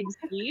of Big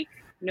C,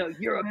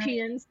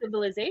 European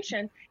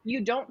civilization,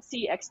 you don't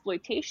see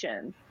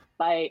exploitation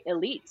by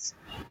elites.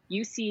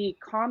 You see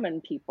common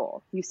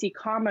people, you see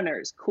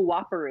commoners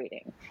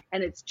cooperating,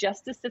 and it's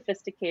just as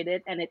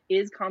sophisticated, and it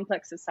is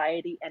complex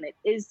society, and it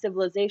is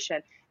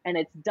civilization, and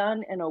it's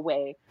done in a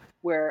way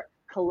where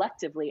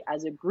collectively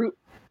as a group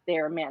they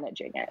are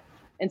managing it,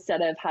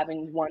 instead of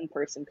having one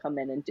person come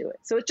in and do it.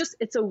 So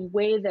it's a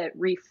way that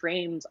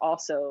reframes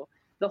also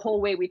the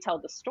whole way we tell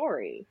the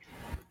story,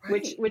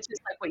 right. which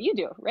is like what you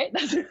do, right?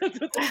 That's what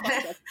the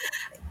concept.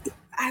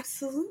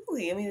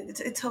 Absolutely. I mean,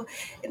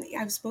 and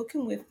I've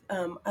spoken with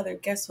other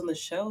guests on the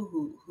show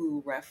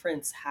who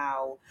reference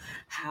how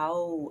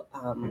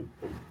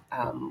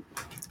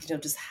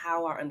just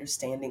how our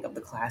understanding of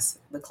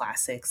the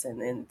classics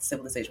and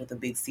civilization with a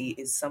big C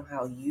is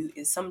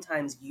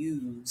sometimes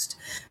used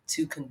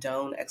to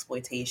condone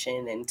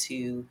exploitation and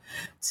to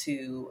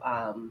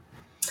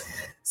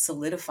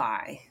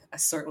solidify a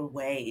certain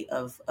way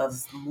of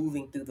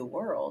moving through the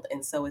world.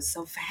 And so it's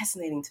so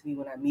fascinating to me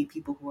when I meet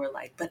people who are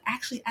like, but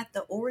actually at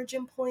the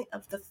origin point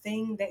of the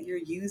thing that you're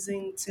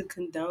using to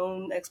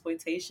condone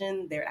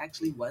exploitation, there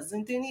actually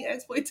wasn't any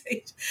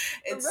exploitation.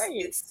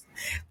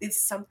 It's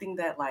something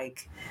that,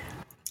 like,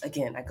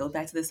 again, I go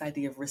back to this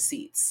idea of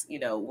receipts.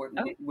 We've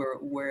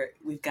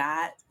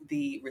got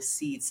the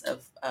receipts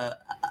of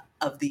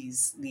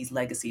these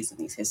legacies and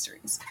these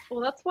histories.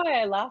 Well, that's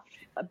why I laugh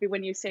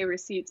when you say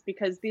receipts,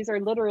 because these are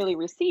literally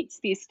receipts,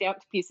 these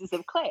stamped pieces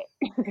of clay.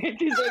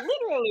 These are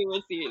literally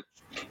receipts.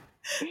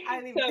 I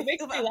didn't even it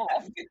makes me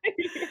laugh.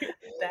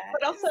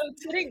 But also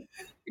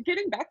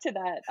getting back to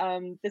that,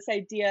 this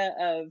idea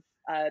of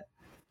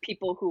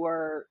people who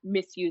are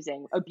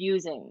abusing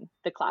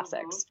the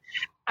classics.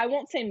 Mm-hmm. I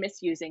won't say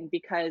misusing,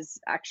 because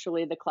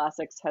actually the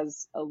classics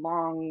has a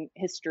long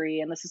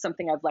history, and this is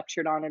something I've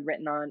lectured on and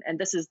written on, and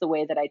this is the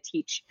way that I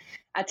teach.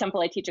 At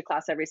Temple, I teach a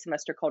class every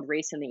semester called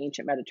Race in the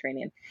Ancient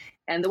Mediterranean.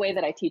 And the way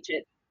that I teach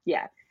it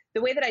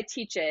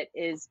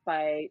is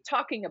by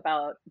talking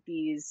about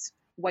these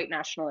white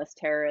nationalist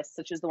terrorists,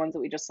 such as the ones that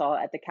we just saw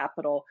at the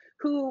Capitol,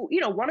 who,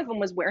 one of them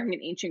was wearing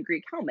an ancient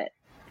Greek helmet.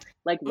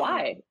 Like,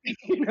 why?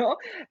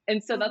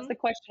 And so that's the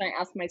question I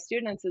ask my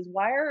students is,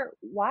 why are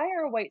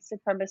white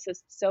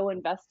supremacists so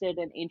invested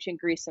in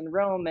ancient Greece and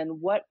Rome, and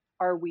what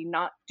are we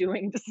not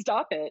doing to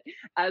stop it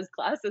as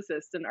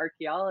classicists and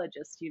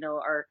archaeologists?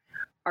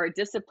 Our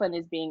discipline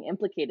is being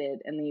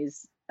implicated in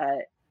these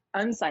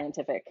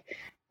unscientific,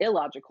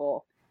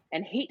 illogical,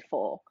 and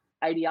hateful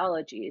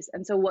ideologies.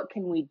 And so what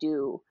can we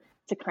do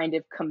to kind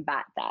of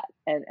combat that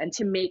and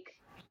to make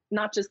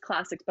not just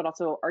classics, but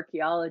also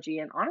archaeology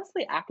and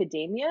honestly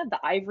academia, the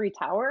ivory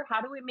tower. How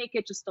do we make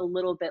it just a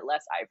little bit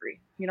less ivory,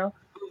 you know?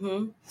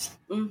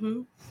 Mm-hmm.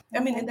 Mm-hmm. I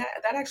mean, and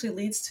that actually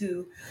leads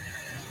to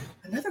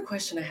another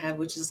question I have,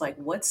 which is like,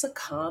 what's a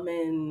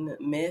common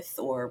myth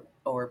or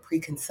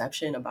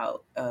preconception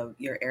about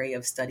your area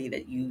of study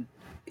that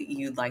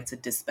you'd like to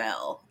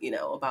dispel, you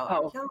know, about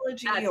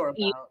archaeology or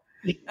about...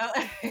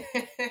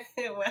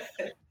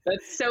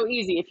 That's so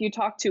easy. If you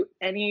talk to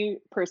any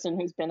person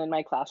who's been in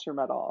my classroom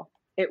at all,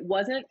 it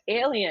wasn't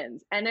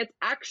aliens. And it's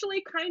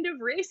actually kind of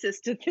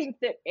racist to think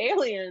that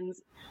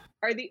aliens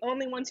are the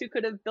only ones who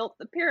could have built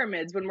the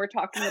pyramids when we're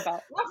talking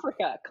about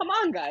Africa. Come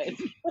on, guys.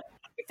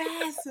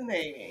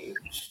 Fascinating.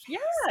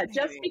 Yeah,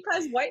 just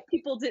because white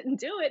people didn't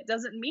do it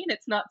doesn't mean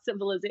it's not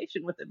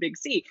civilization with a big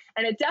C.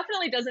 And it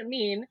definitely doesn't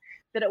mean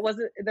that it was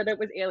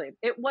aliens.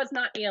 It was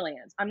not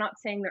aliens. I'm not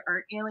saying there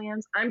aren't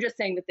aliens. I'm just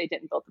saying that they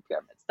didn't build the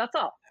pyramids. That's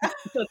all.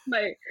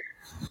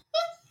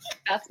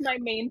 That's my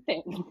main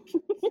thing.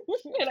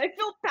 And I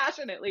feel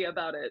passionately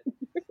about it.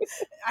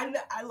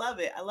 I love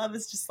it. I love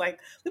it's just like,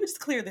 let me just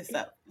clear this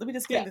up.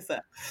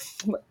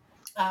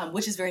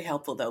 Which is very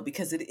helpful though,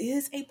 because it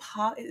is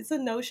it's a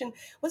notion.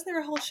 Wasn't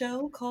there a whole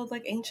show called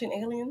like Ancient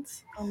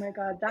Aliens? Oh my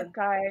God, that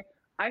guy,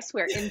 I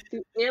swear,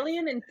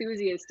 alien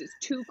enthusiast is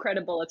too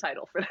credible a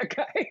title for that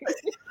guy.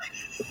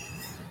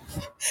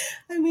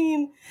 I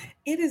mean,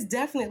 it is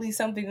definitely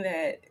something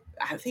that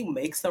I think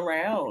makes the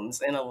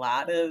rounds in a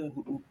lot of,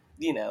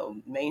 you know,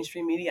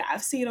 mainstream media.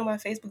 I've seen it on my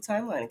Facebook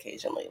timeline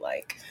occasionally.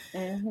 Like,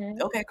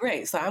 okay,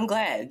 great. So I'm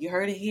glad you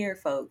heard it here,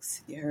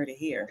 folks. You heard it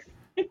here.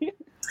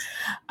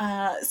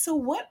 So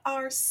what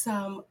are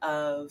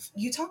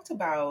you talked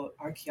about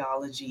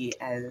archaeology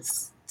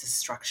as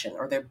destruction,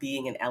 or there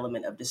being an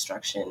element of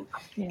destruction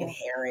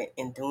inherent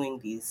in doing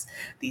these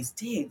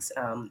digs.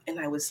 And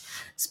I was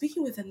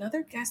speaking with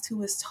another guest who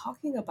was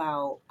talking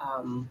about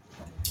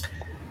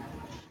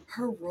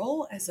her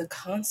role as a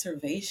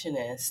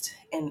conservationist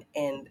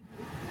and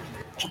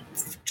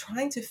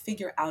trying to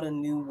figure out a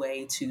new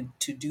way to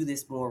do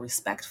this more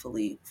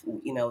respectfully,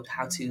 you know,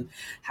 how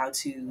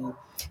to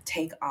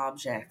take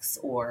objects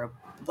or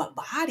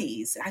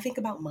bodies. I think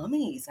about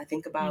mummies. I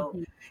think about,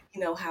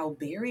 you know, how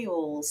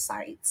burial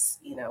sites,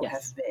 you know,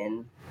 have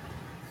been.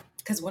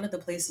 Because one of the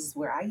places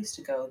where I used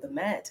to go, the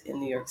Met in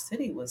New York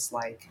City, was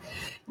like,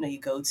 you know, you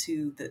go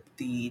to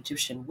the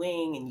Egyptian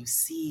wing and you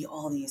see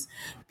all these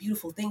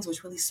beautiful things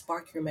which really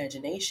spark your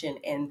imagination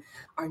and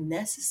are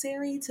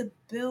necessary to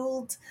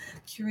build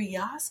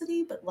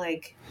curiosity. But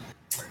like,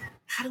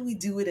 how do we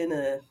do it in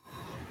a...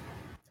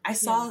 I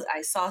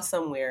saw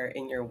somewhere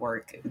in your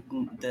work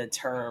the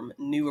term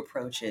new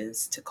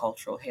approaches to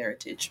cultural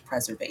heritage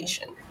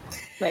preservation,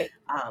 right?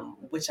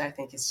 Which I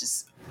think is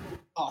just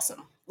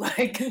awesome.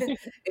 Like,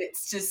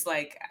 it's just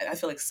like, I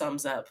feel like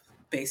sums up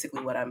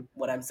basically what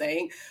I'm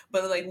saying.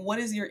 But like, what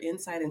is your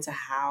insight into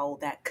how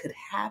that could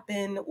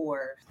happen?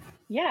 Or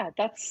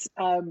that's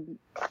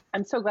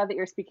I'm so glad that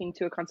you're speaking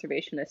to a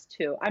conservationist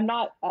too. I'm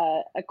not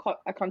a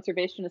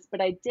conservationist, but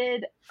I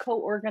did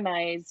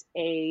co-organize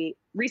a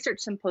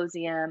research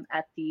symposium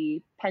at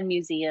the Penn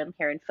Museum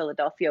here in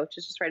Philadelphia, which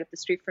is just right up the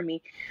street from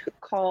me,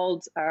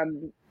 called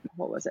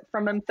what was it?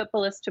 From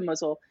Amphipolis to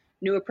Mosul: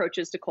 New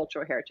Approaches to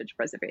Cultural Heritage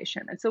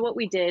Preservation. And so what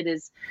we did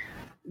is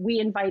we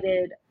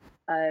invited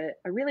a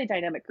really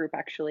dynamic group,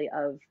 actually,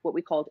 of what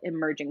we called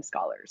emerging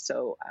scholars.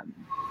 So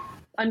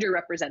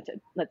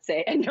underrepresented, let's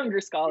say, and younger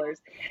scholars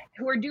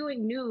who are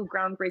doing new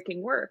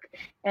groundbreaking work.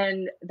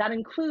 And that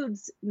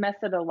includes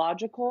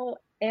methodological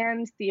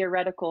and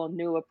theoretical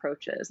new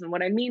approaches. And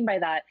what I mean by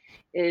that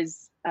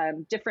is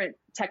different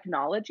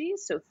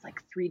technologies. So it's like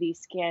 3D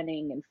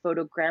scanning and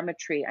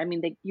photogrammetry. I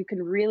mean, you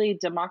can really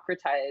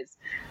democratize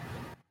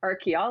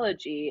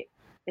archaeology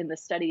in the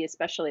study,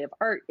 especially of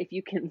art, if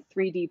you can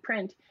 3D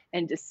print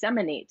and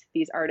disseminate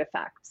these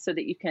artifacts so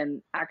that you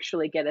can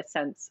actually get a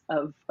sense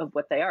of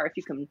what they are. If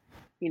you can,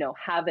 you know,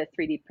 have a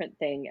 3D print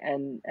thing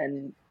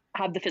and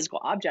have the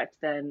physical object,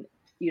 then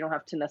you don't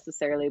have to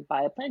necessarily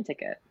buy a plane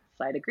ticket,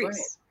 fly to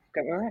Greece.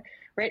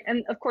 Right.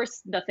 And of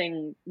course,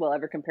 nothing will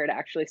ever compare to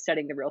actually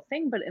studying the real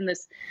thing. But in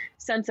this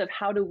sense of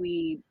how do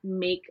we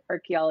make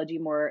archaeology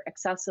more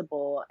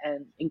accessible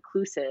and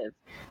inclusive?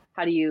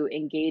 How do you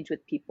engage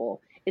with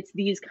people? It's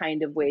these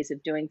kind of ways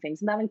of doing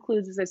things. And that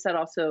includes, as I said,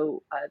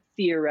 also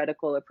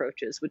theoretical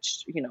approaches,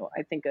 which, you know,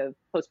 I think of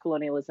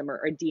post-colonialism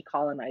or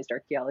decolonized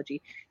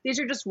archaeology. These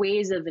are just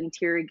ways of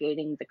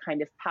interrogating the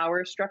kind of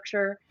power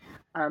structure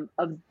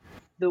of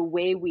the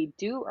way we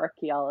do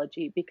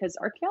archaeology, because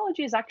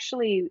archaeology is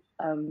actually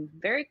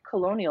very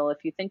colonial if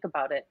you think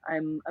about it.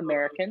 I'm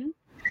American.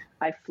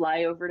 I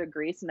fly over to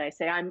Greece and I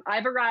say,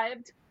 I've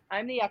arrived.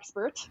 I'm the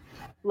expert.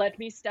 Let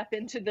me step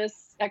into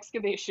this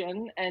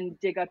excavation and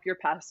dig up your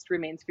past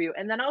remains for you.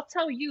 And then I'll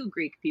tell you,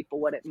 Greek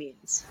people, what it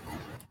means,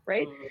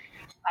 right?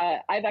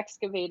 I've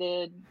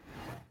excavated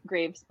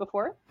graves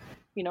before,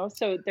 you know,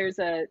 so there's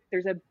a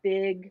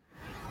big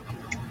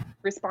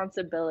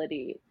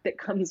responsibility that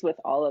comes with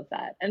all of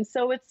that. And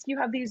so you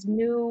have these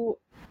new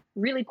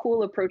really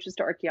cool approaches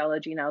to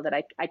archaeology now that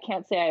I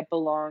can't say I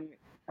belong.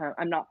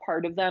 I'm not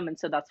part of them. And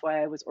so that's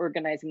why I was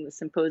organizing the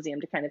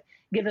symposium to kind of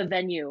give a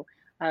venue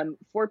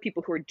for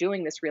people who are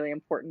doing this really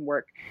important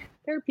work.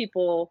 There are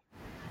people,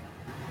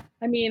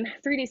 I mean,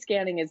 3D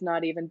scanning is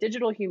not even,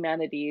 digital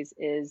humanities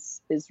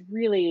is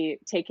really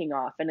taking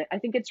off. And I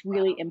think it's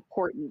really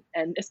important.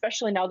 And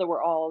especially now that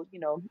we're all,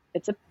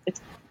 it's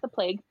the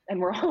plague and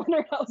we're all in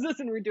our houses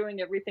and we're doing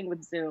everything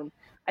with Zoom.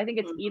 I think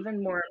it's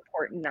even more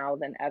important now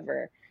than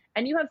ever.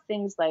 And you have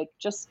things like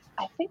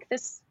I think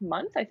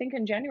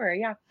in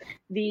January,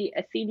 the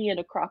Athenian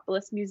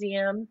Acropolis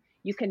Museum,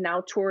 you can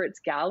now tour its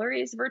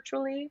galleries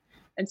virtually.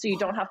 And so you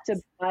don't have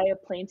to buy a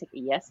plane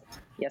ticket.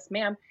 Yes,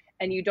 ma'am.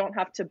 And you don't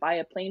have to buy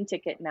a plane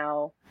ticket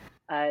now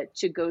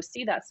to go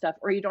see that stuff,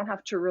 or you don't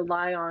have to you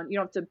don't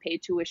have to pay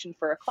tuition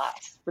for a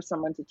class for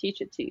someone to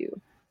teach it to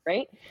you.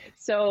 Right.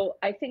 So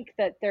I think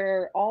that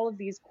there are all of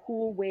these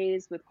cool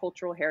ways with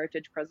cultural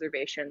heritage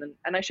preservation.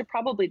 And I should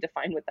probably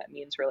define what that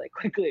means really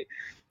quickly.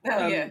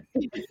 Yeah.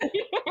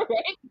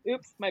 Right?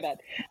 Oops, my bad.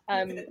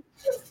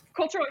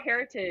 Cultural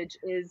heritage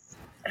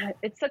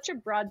it's such a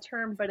broad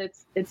term, but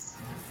it's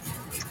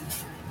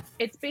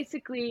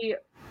basically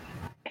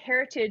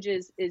heritage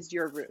is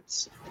your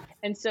roots.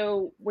 And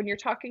so when you're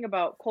talking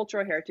about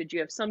cultural heritage, you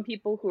have some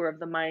people who are of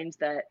the mind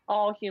that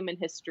all human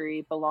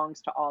history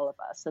belongs to all of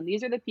us. And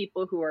these are the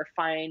people who are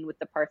fine with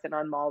the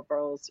Parthenon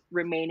marbles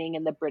remaining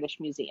in the British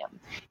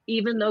Museum,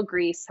 even though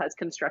Greece has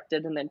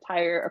constructed an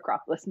entire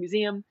Acropolis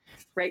Museum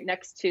right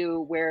next to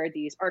where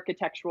these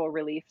architectural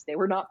reliefs, they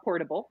were not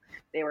portable.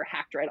 They were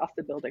hacked right off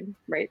the building,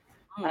 right?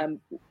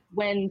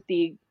 When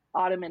the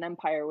Ottoman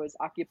Empire was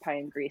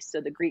occupying Greece, so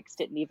the Greeks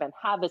didn't even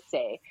have a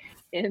say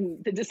in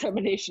the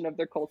dissemination of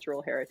their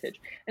cultural heritage.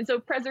 And so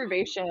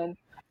preservation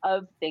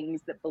of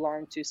things that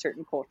belong to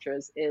certain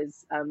cultures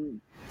is,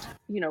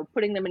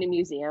 putting them in a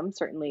museum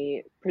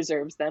certainly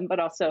preserves them,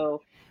 but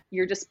also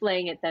you're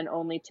displaying it then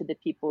only to the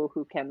people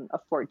who can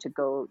afford to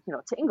go,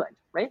 to England,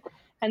 right?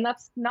 And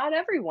that's not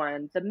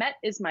everyone. The Met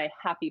is my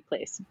happy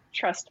place,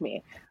 trust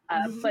me.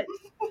 But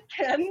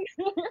can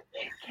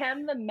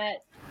the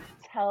Met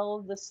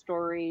tell the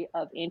story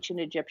of ancient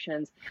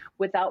Egyptians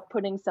without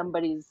putting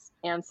somebody's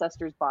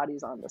ancestors'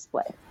 bodies on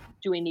display?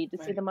 Do we need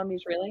to see the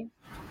mummies really?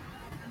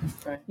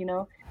 Right.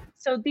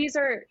 So these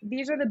are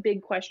the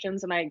big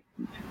questions, and I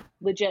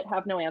legit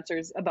have no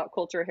answers about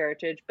cultural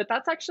heritage. But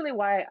that's actually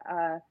why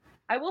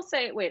I will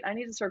say, wait, I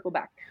need to circle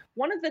back.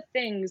 One of the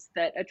things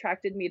that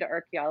attracted me to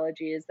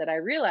archaeology is that I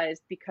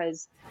realized,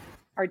 because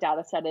our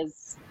data set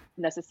is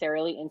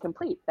necessarily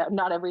incomplete, that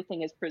not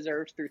everything is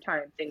preserved through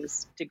time.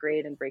 Things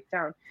degrade and break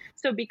down.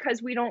 So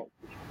because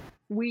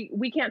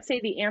we can't say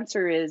the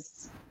answer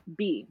is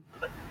B.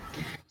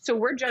 So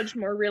we're judged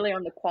more really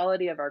on the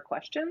quality of our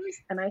questions.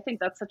 And I think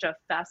that's such a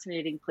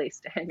fascinating place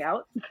to hang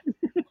out.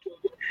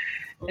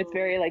 It's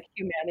very like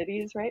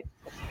humanities, right?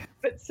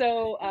 But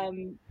so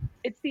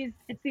it's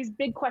these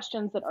big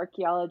questions that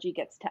archaeology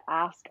gets to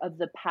ask of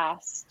the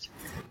past.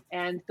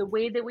 And the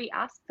way that we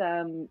ask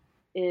them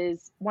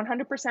is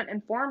 100%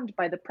 informed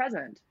by the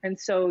present. And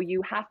so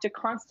you have to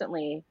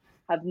constantly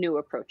have new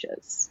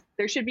approaches.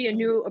 There should be a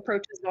new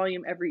approaches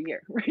volume every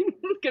year, right?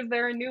 Because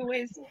there are new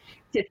ways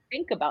to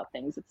think about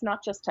things. It's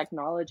not just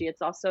technology.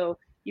 It's also,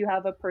 you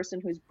have a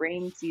person whose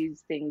brain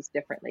sees things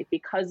differently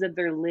because of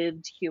their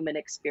lived human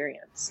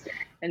experience.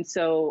 And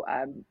so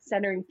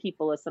centering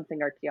people is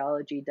something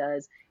archaeology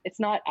does. It's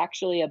not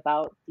actually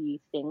about the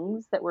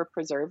things that we're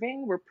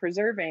preserving. We're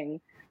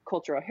preserving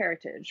cultural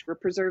heritage. We're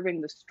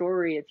preserving the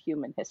story of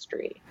human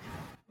history.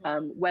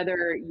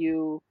 Whether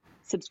you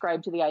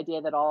subscribe to the idea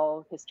that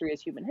all history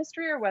is human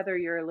history, or whether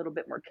you're a little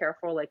bit more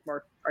careful, like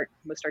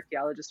most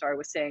archaeologists are,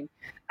 with saying,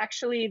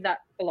 actually, that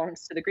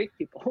belongs to the Greek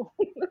people.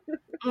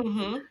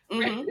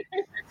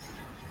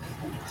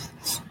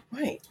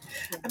 Right.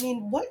 I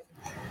mean,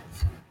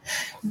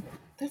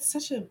 that's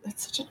such an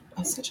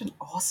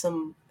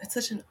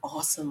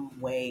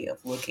awesome way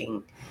of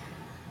looking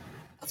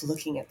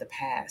at the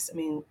past. I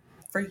mean,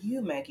 for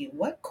you, Maggie,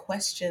 what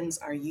questions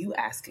are you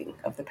asking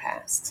of the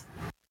past?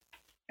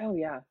 Oh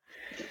yeah.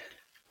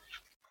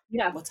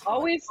 What's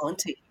always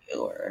haunting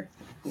you?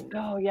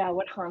 Oh yeah,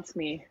 what haunts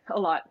me a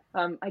lot.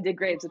 I did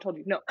graves. I told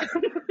you no.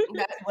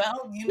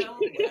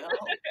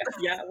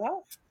 Yeah.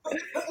 Well,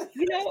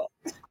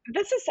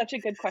 this is such a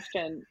good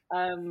question,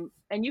 and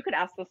you could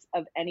ask this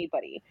of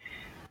anybody.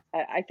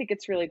 I think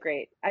it's really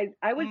great.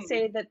 I would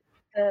say that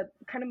the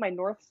kind of my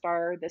North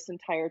Star this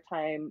entire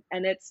time,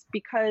 and it's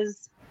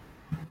because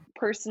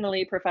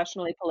personally,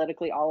 professionally,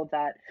 politically, all of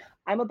that,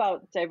 I'm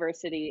about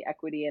diversity,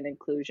 equity, and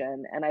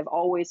inclusion, and I've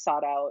always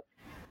sought out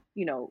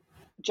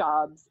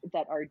jobs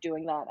that are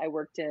doing that. I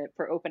worked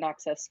for open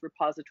access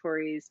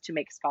repositories to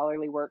make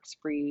scholarly works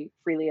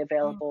freely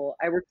available.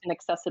 I worked in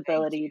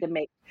accessibility to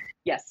make,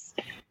 yes,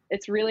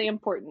 it's really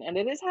important, and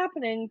it is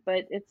happening,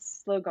 but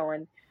it's slow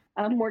going.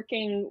 I'm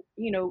working,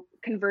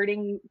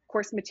 converting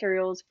course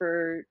materials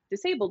for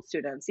disabled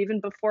students.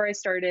 Even before I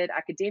started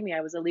academia,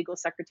 I was a legal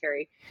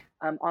secretary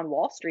on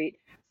Wall Street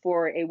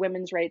for a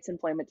women's rights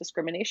employment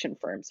discrimination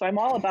firm. So I'm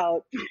all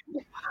about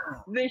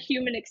the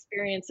human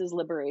experience's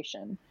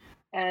liberation.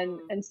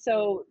 And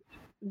so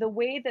the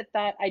way that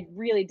I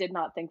really did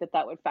not think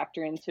that would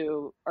factor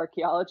into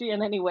archaeology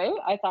in any way.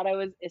 I thought I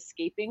was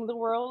escaping the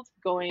world,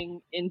 going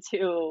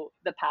into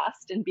the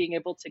past and being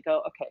able to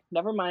go, okay,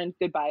 never mind,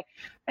 goodbye,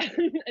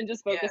 and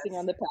just focusing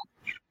on the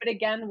past. But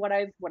again, what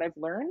I've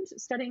learned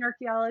studying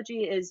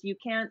archaeology is you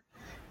can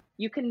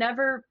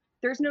never,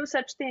 there's no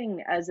such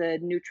thing as a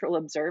neutral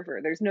observer.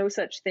 There's no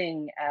such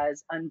thing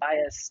as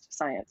unbiased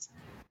science.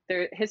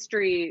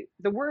 The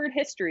word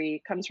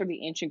history comes from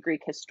the ancient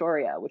Greek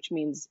historia, which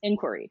means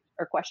inquiry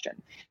or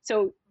question.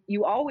 So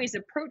you always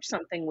approach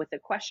something with a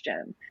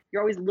question.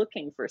 You're always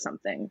looking for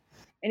something.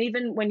 And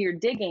even when you're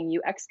digging,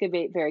 you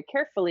excavate very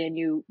carefully and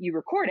you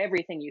record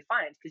everything you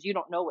find because you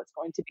don't know what's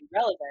going to be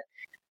relevant.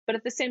 But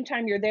at the same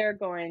time, you're there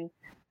going,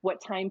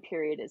 what time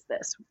period is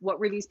this?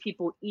 What were these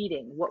people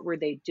eating? What were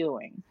they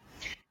doing?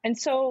 And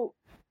so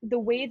the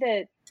way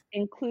that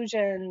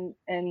inclusion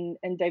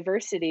and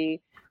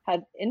diversity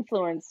had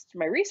influenced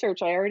my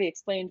research, I already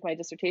explained my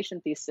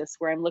dissertation thesis,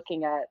 where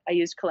I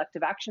used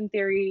collective action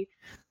theory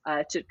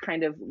to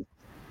kind of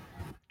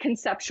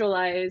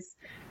conceptualize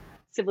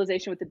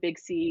civilization with a big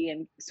C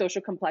and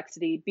social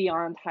complexity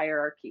beyond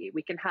hierarchy.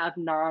 We can have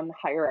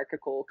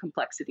non-hierarchical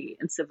complexity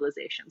in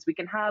civilizations. We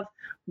can have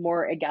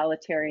more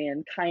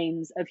egalitarian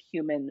kinds of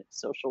human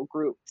social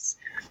groups.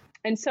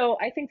 And so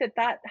I think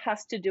that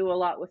has to do a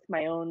lot with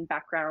my own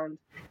background.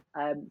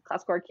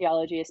 Classical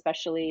archaeology,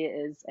 especially,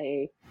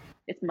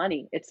 it's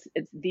money. It's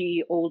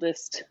the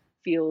oldest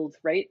field,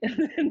 right,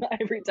 in the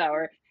ivory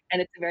tower,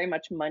 and it's a very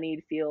much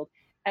moneyed field.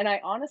 And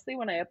I honestly,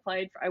 when I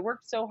applied, I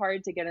worked so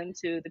hard to get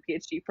into the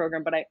PhD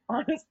program, but I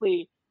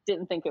honestly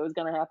didn't think it was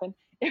going to happen.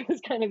 It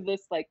was kind of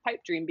this like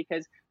pipe dream,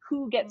 because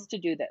who gets to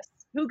do this?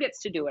 Who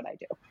gets to do what I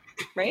do,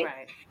 right?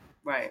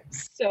 Right.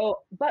 So,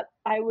 but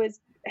I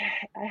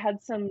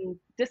had some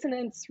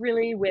dissonance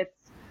really with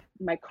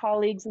my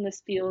colleagues in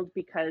this field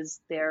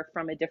because they're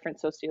from a different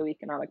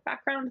socioeconomic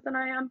background than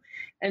I am.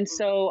 And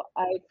so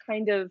I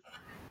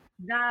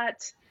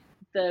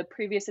the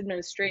previous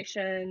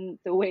administration,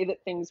 the way that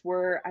things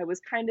were,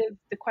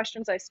 the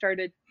questions I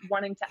started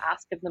wanting to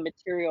ask of the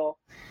material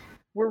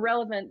were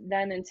relevant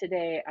then and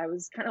today. I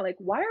was kind of like,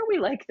 why are we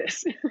like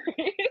this?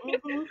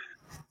 Mm-hmm.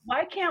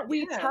 Why can't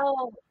we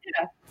tell?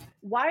 Yeah.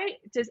 Why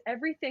does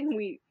everything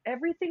we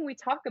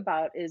talk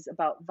about is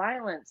about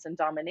violence and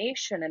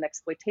domination and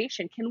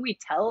exploitation? Can we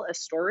tell a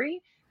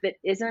story that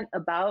isn't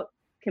about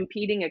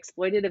competing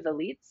exploitative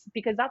elites?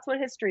 Because that's what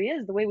history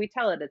is. The way we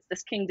tell it, it's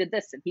this king did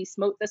this and he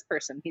smote this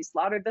person, he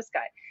slaughtered this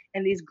guy.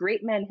 And these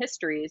great men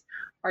histories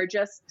are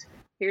just,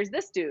 here's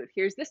this dude,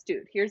 here's this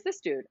dude, here's this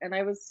dude. And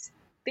I was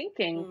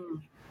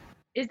thinking,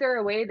 is there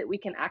a way that we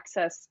can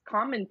access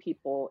common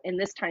people in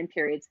this time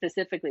period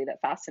specifically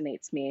that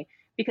fascinates me?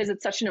 Because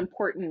it's such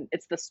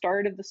it's the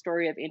start of the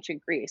story of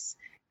ancient Greece.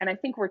 And I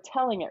think we're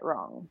telling it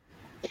wrong.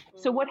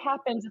 So what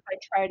happens if I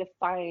try to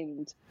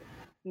find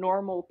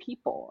normal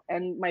people?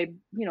 And my,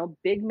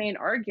 big main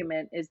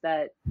argument is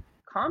that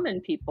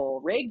common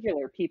people,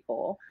 regular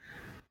people,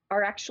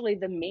 are actually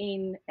the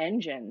main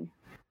engine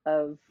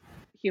of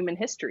human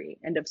history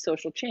and of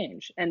social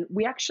change. And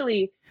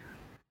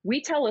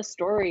we tell a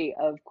story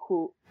of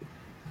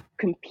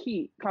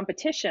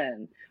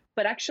competition,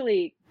 but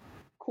actually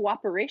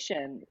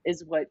cooperation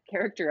is what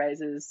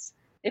characterizes,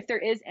 if there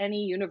is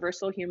any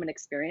universal human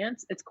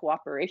experience, it's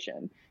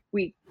cooperation.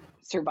 We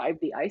survived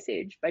the Ice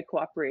Age by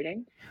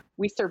cooperating.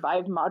 We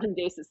survived modern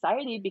day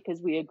society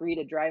because we agree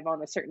to drive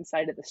on a certain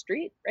side of the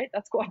street, right?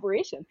 That's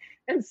cooperation.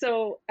 And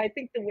so I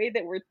think the way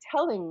that we're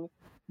telling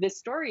this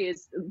story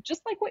is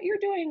just like what you're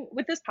doing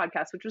with this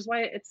podcast, which is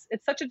why it's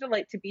such a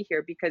delight to be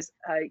here, because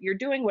you're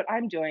doing what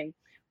I'm doing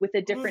with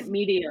a different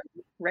medium,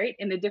 right?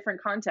 In a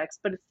different context,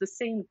 but it's the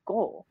same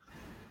goal.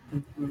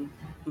 Mm-hmm.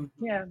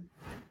 Mm-hmm. Yeah.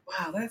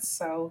 Wow, that's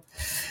so,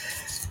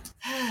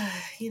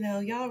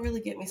 y'all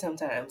really get me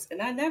sometimes. And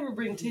I never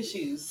bring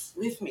tissues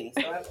with me.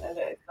 So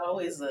it's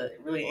always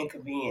really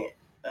inconvenient.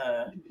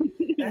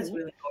 That's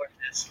really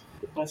gorgeous.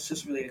 That's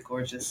just really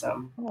gorgeous.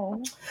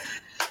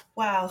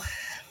 Wow.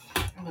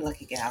 I'm a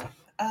lucky gal.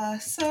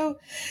 So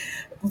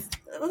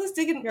let's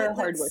dig in. You're a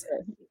hard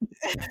worker.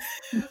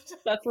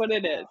 That's what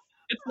it is.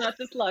 It's not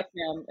just luck,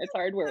 ma'am. It's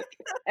hard work.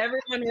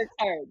 Everyone works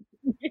hard.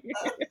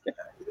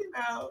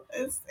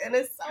 It's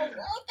so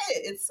worth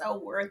it. It's so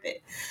worth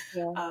it.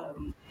 Yeah.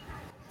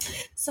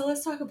 So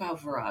let's talk about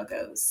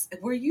Viragos.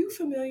 Were you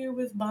familiar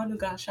with Banu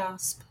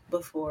Gashasp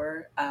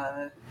before?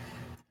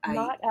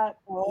 Not at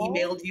all.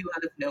 Emailed you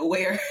out of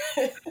nowhere.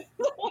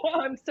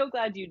 I'm so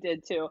glad you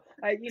did too.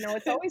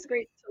 It's always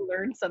great to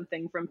learn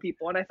something from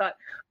people. And I thought,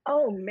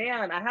 oh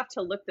man, I have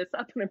to look this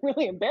up. And I'm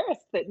really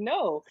embarrassed that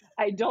no,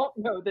 I don't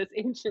know this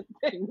ancient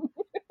thing.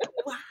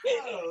 Wow.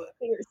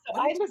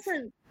 So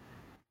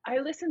I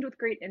listened with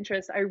great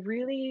interest. I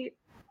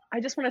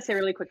just want to say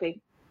really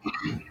quickly,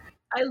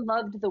 I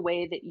loved the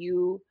way that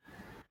you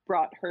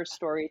brought her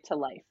story to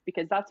life,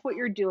 because that's what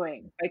you're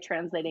doing by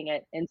translating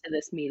it into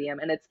this medium.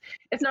 And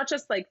it's not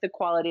just like the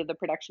quality of the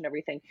production,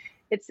 everything.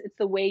 It's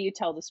the way you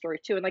tell the story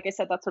too. And like I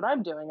said, that's what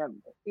I'm doing.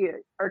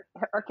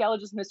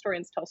 Archaeologists and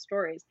historians tell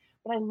stories,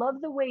 but I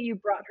love the way you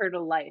brought her to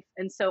life.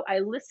 And so I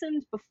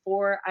listened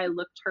before I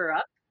looked her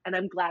up, and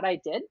I'm glad I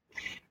did,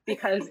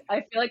 because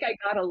I feel like I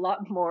got a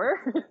lot more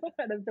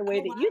out of the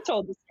way that you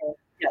told the story.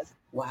 Yes.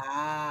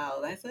 Wow,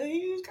 that's a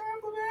huge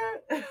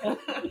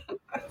compliment.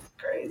 That's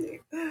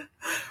crazy.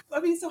 I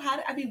mean, so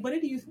what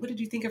did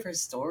you think of her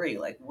story?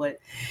 Like, what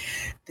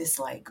this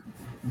like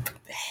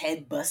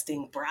head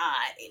busting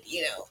bride?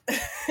 You know,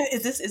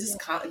 is this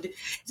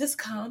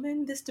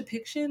common? This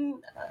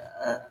depiction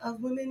of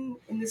women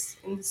in this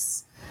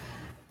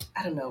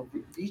I don't know,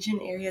 region,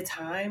 area,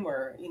 time,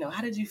 or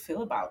how did you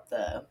feel about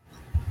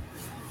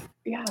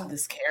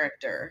this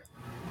character?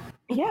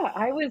 Yeah,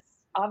 I was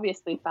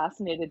obviously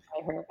fascinated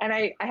by her. And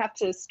I have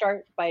to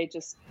start by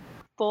just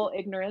full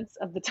ignorance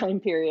of the time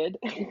period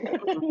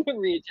in the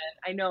region.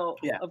 I know,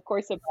 of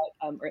course,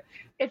 about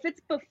if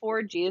it's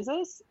before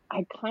Jesus,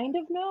 I kind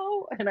of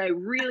know, and I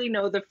really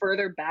know the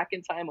further back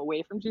in time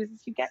away from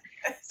Jesus you get.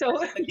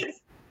 So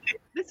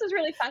this is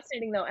really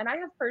fascinating, though. And I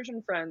have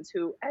Persian friends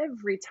who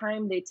every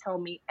time they tell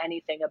me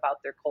anything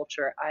about their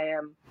culture, I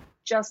am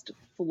just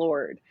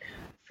floored.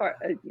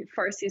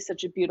 Farsi is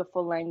such a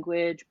beautiful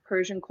language.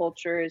 Persian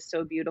culture is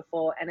so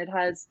beautiful, and it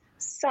has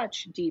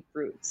such deep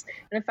roots.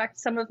 And in fact,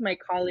 some of my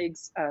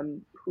colleagues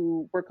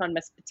who work on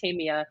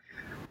Mesopotamia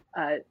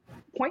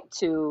point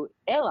to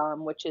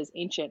Elam, which is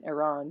ancient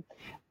Iran,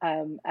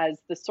 as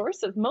the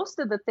source of most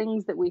of the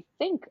things that we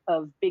think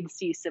of big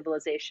C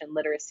civilization,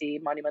 literacy,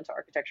 monumental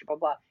architecture, blah,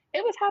 blah.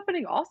 It was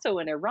happening also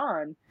in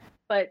Iran.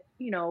 But,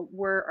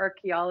 were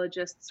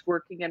archaeologists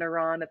working in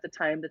Iran at the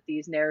time that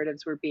these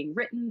narratives were being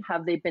written?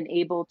 Have they been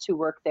able to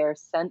work there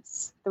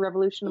since the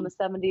revolution in the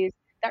 70s?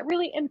 That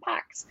really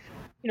impacts,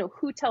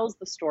 who tells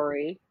the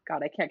story?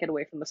 God, I can't get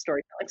away from the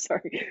storytelling.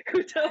 Sorry.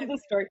 Who tells the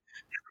story?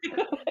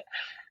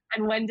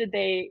 And when did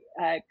they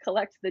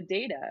collect the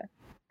data?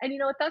 And you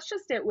know what? That's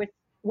just it with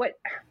what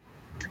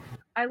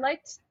I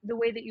liked the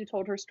way that you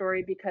told her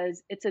story,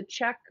 because it's a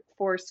check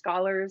for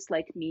scholars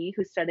like me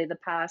who study the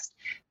past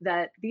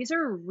that these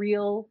are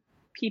real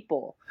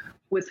people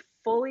with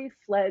fully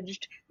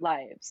fledged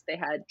lives. They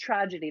had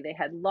tragedy, they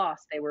had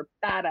loss, they were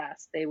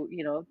badass, they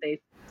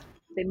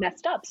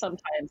messed up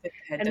sometimes. They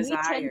had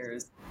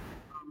desires.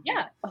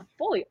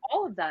 Fully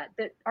all of that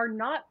are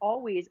not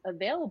always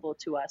available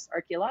to us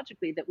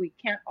archaeologically, that we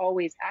can't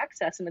always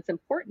access. And it's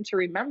important to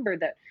remember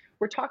that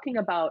we're talking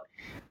about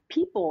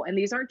people, and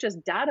these aren't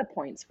just data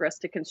points for us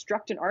to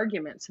construct an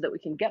argument so that we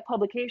can get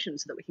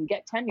publications, so that we can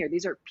get tenure.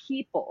 These are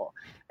people.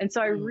 And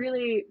so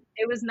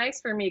it was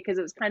nice for me, because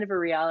it was kind of a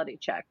reality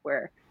check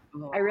where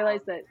I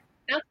realized that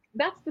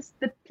that's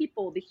the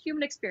people, the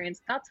human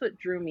experience. That's what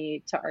drew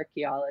me to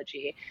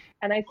archaeology.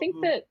 And I think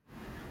that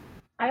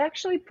I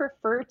actually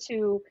prefer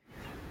to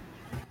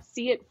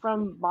see it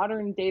from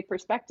modern day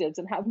perspectives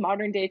and have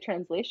modern day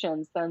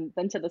translations than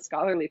to the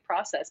scholarly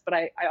process. But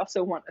I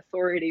also want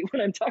authority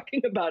when I'm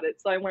talking about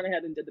it. So I went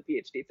ahead and did the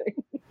PhD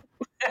thing.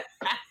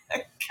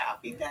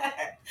 Copy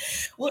that.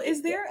 Well,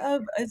 is there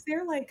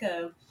like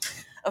a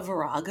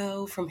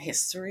virago from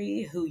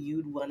history who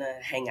you'd want to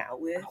hang out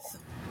with?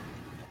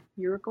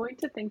 You're going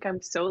to think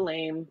I'm so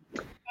lame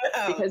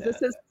because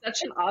this is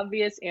such an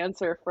obvious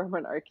answer from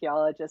an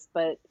archaeologist,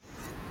 but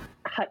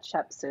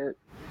Hatshepsut.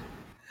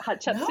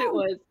 Hatshepsut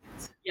was,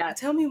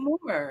 Tell me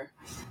more.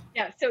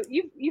 Yeah, so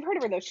you've heard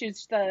of her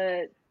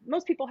though.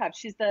 Most people have.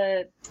 She's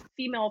the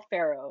female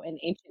pharaoh in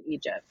ancient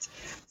Egypt.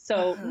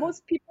 So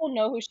most people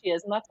know who she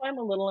is, and that's why I'm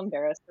a little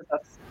embarrassed. But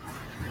that's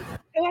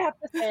what I have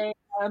to say.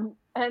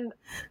 And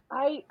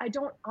I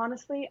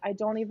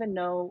don't even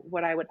know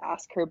what I would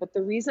ask her. But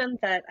the reason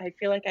that I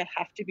feel like I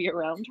have to be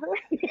around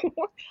her,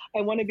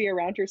 I want to be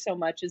around her so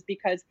much, is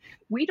because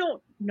we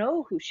don't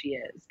know who she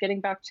is. Getting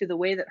back to the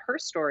way that her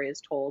story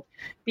is told,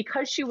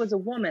 because she was a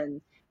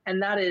woman,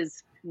 and that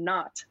is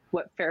not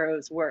what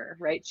pharaohs were,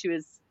 right? She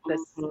was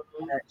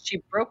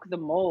she broke the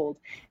mold,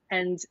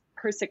 and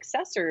her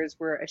successors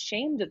were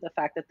ashamed of the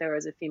fact that there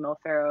was a female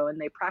pharaoh, and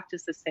they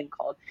practiced this thing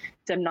called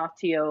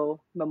damnatio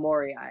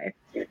memoriae,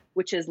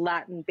 which is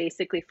Latin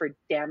basically for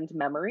damned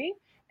memory.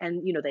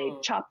 And, they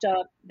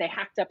they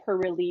hacked up her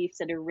reliefs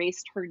and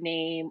erased her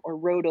name or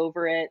wrote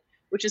over it,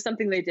 which is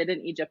something they did in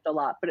Egypt a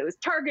lot, but it was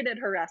targeted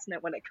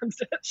harassment when it comes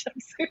to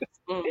Hatshepsut.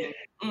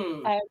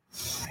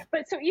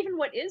 But so even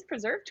what is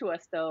preserved to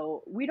us,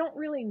 though, we don't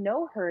really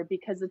know her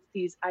because it's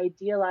these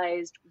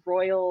idealized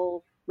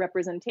royal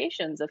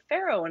representations of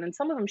Pharaoh. And in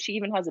some of them, she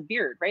even has a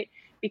beard, right?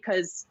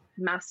 Because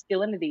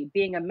masculinity,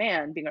 being a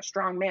man, being a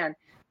strong man,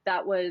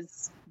 that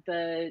was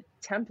the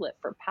template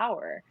for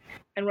power.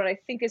 And what I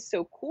think is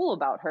so cool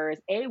about her is,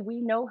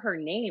 we know her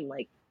name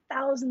like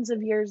thousands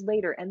of years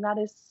later, and that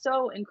is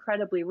so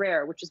incredibly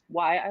rare, which is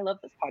why I love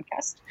this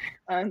podcast.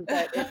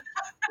 But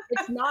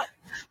it's not,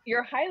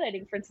 you're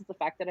highlighting, for instance, the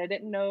fact that I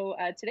didn't know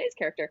today's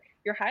character.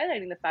 You're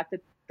highlighting the fact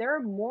that there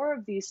are more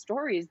of these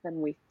stories than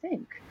we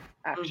think,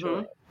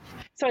 actually. Mm-hmm.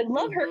 So I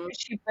love her because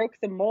she broke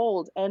the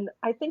mold. And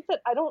I think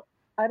that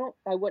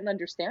I wouldn't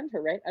understand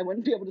her, right? I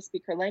wouldn't be able to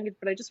speak her language,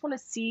 but I just want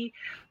to see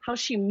how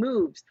she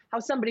moves,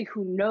 how somebody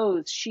who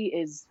knows she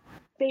is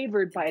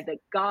favored by the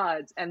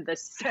gods and the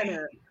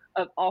center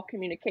of all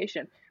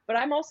communication. But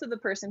I'm also the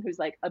person who's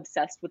like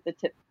obsessed with the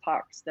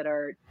TikToks that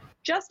are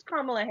just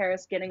Kamala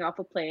Harris getting off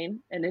a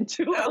plane and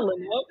into a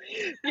limo.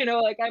 You know,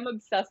 like I'm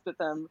obsessed with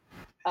them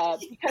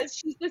because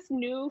she's this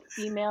new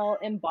female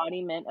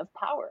embodiment of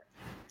power.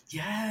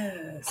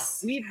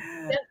 Yes.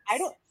 I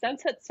don't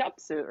sense it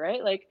suit,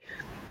 right? Like,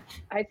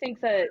 I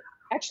think that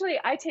actually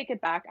I take it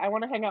back. I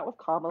want to hang out with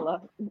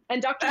Kamala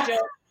and Dr.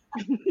 Joe.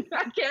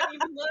 I can't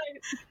even lie.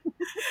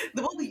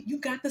 Well, you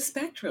got the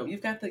spectrum.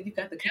 You've got the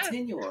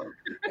continuum.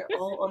 They're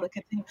all on the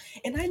continuum.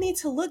 And I need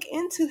to look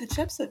into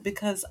Hatshepsut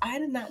because I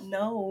did not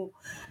know.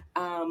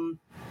 I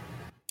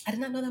did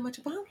not know that much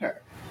about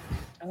her.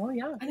 Oh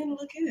yeah. I need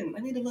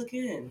to look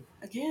in.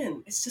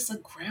 Again, it's just a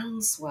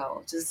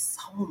groundswell, just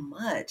so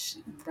much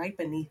right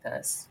beneath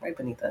us.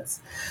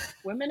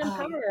 Women in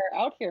power are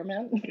out here,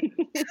 man.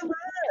 Come on.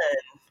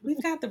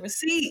 We've got the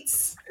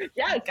receipts.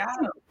 Yeah, got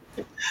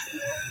them.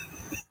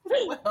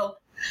 Well,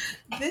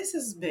 this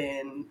has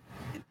been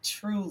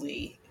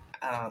truly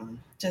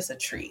just a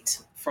treat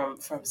from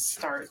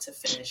start to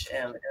finish.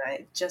 And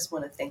I just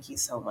want to thank you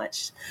so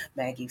much,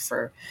 Maggie,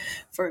 for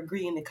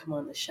agreeing to come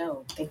on the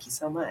show. Thank you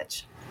so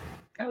much.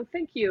 Oh,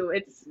 thank you.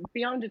 It's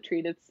beyond a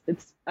treat.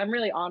 It's I'm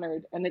really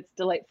honored and it's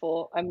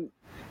delightful. I'm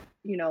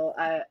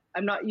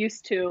not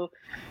used to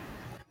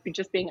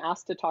just being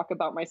asked to talk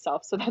about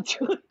myself. So that's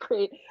really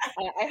great.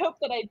 I hope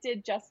that I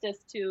did justice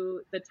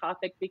to the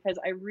topic because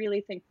I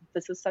really think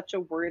this is such a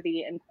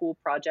worthy and cool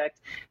project.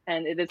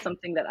 And it is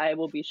something that I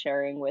will be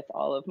sharing with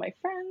all of my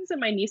friends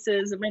and my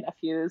nieces and my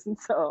nephews. And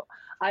so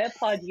I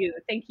applaud you.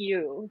 Thank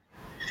you.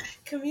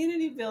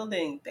 Community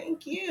building.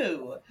 Thank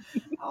you.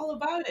 All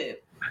about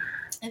it.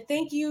 And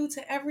thank you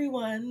to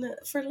everyone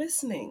for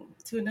listening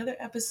to another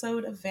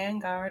episode of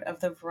Vanguard of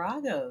the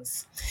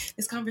Viragos.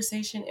 This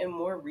conversation and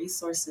more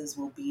resources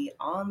will be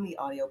on the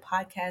audio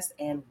podcast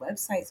and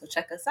website, so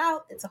check us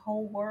out. It's a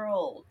whole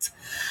world.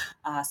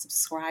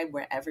 Subscribe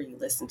wherever you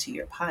listen to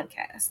your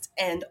podcast.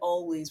 And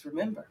always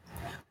remember,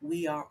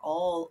 we are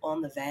all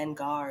on the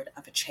vanguard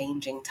of a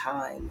changing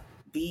time.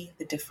 Be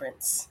the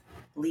difference.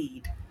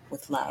 Lead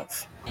with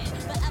love.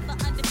 Forever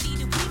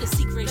undefeated, we the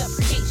secret of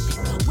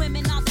creation.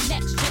 Women are the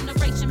next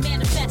generation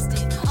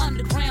manifested.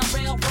 Underground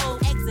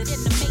railroad, exit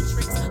in the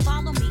matrix.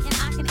 Follow me and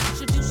I can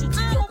introduce you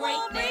to your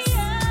greatness.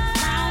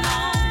 Crown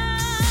on,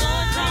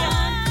 sword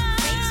drawn,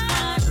 face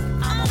front.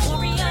 I'm a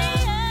warrior.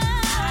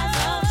 Eyes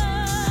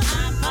open,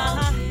 I'm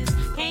focused.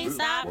 Can't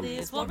stop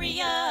this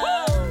warrior.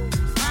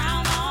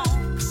 Crown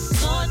on,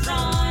 sword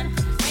drawn,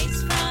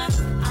 face front.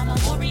 I'm a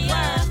warrior.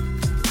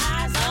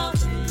 Eyes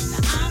open,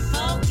 I'm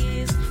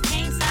focused.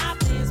 Can't stop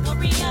this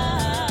warrior.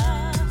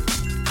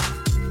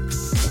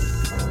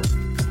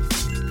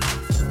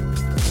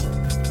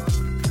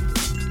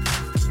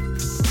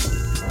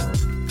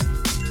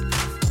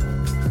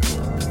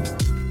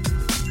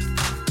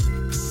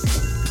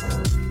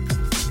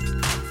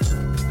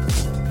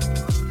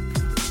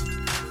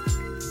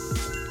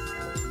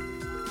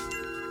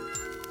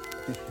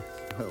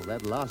 Well,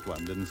 that last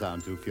one didn't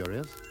sound too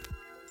furious.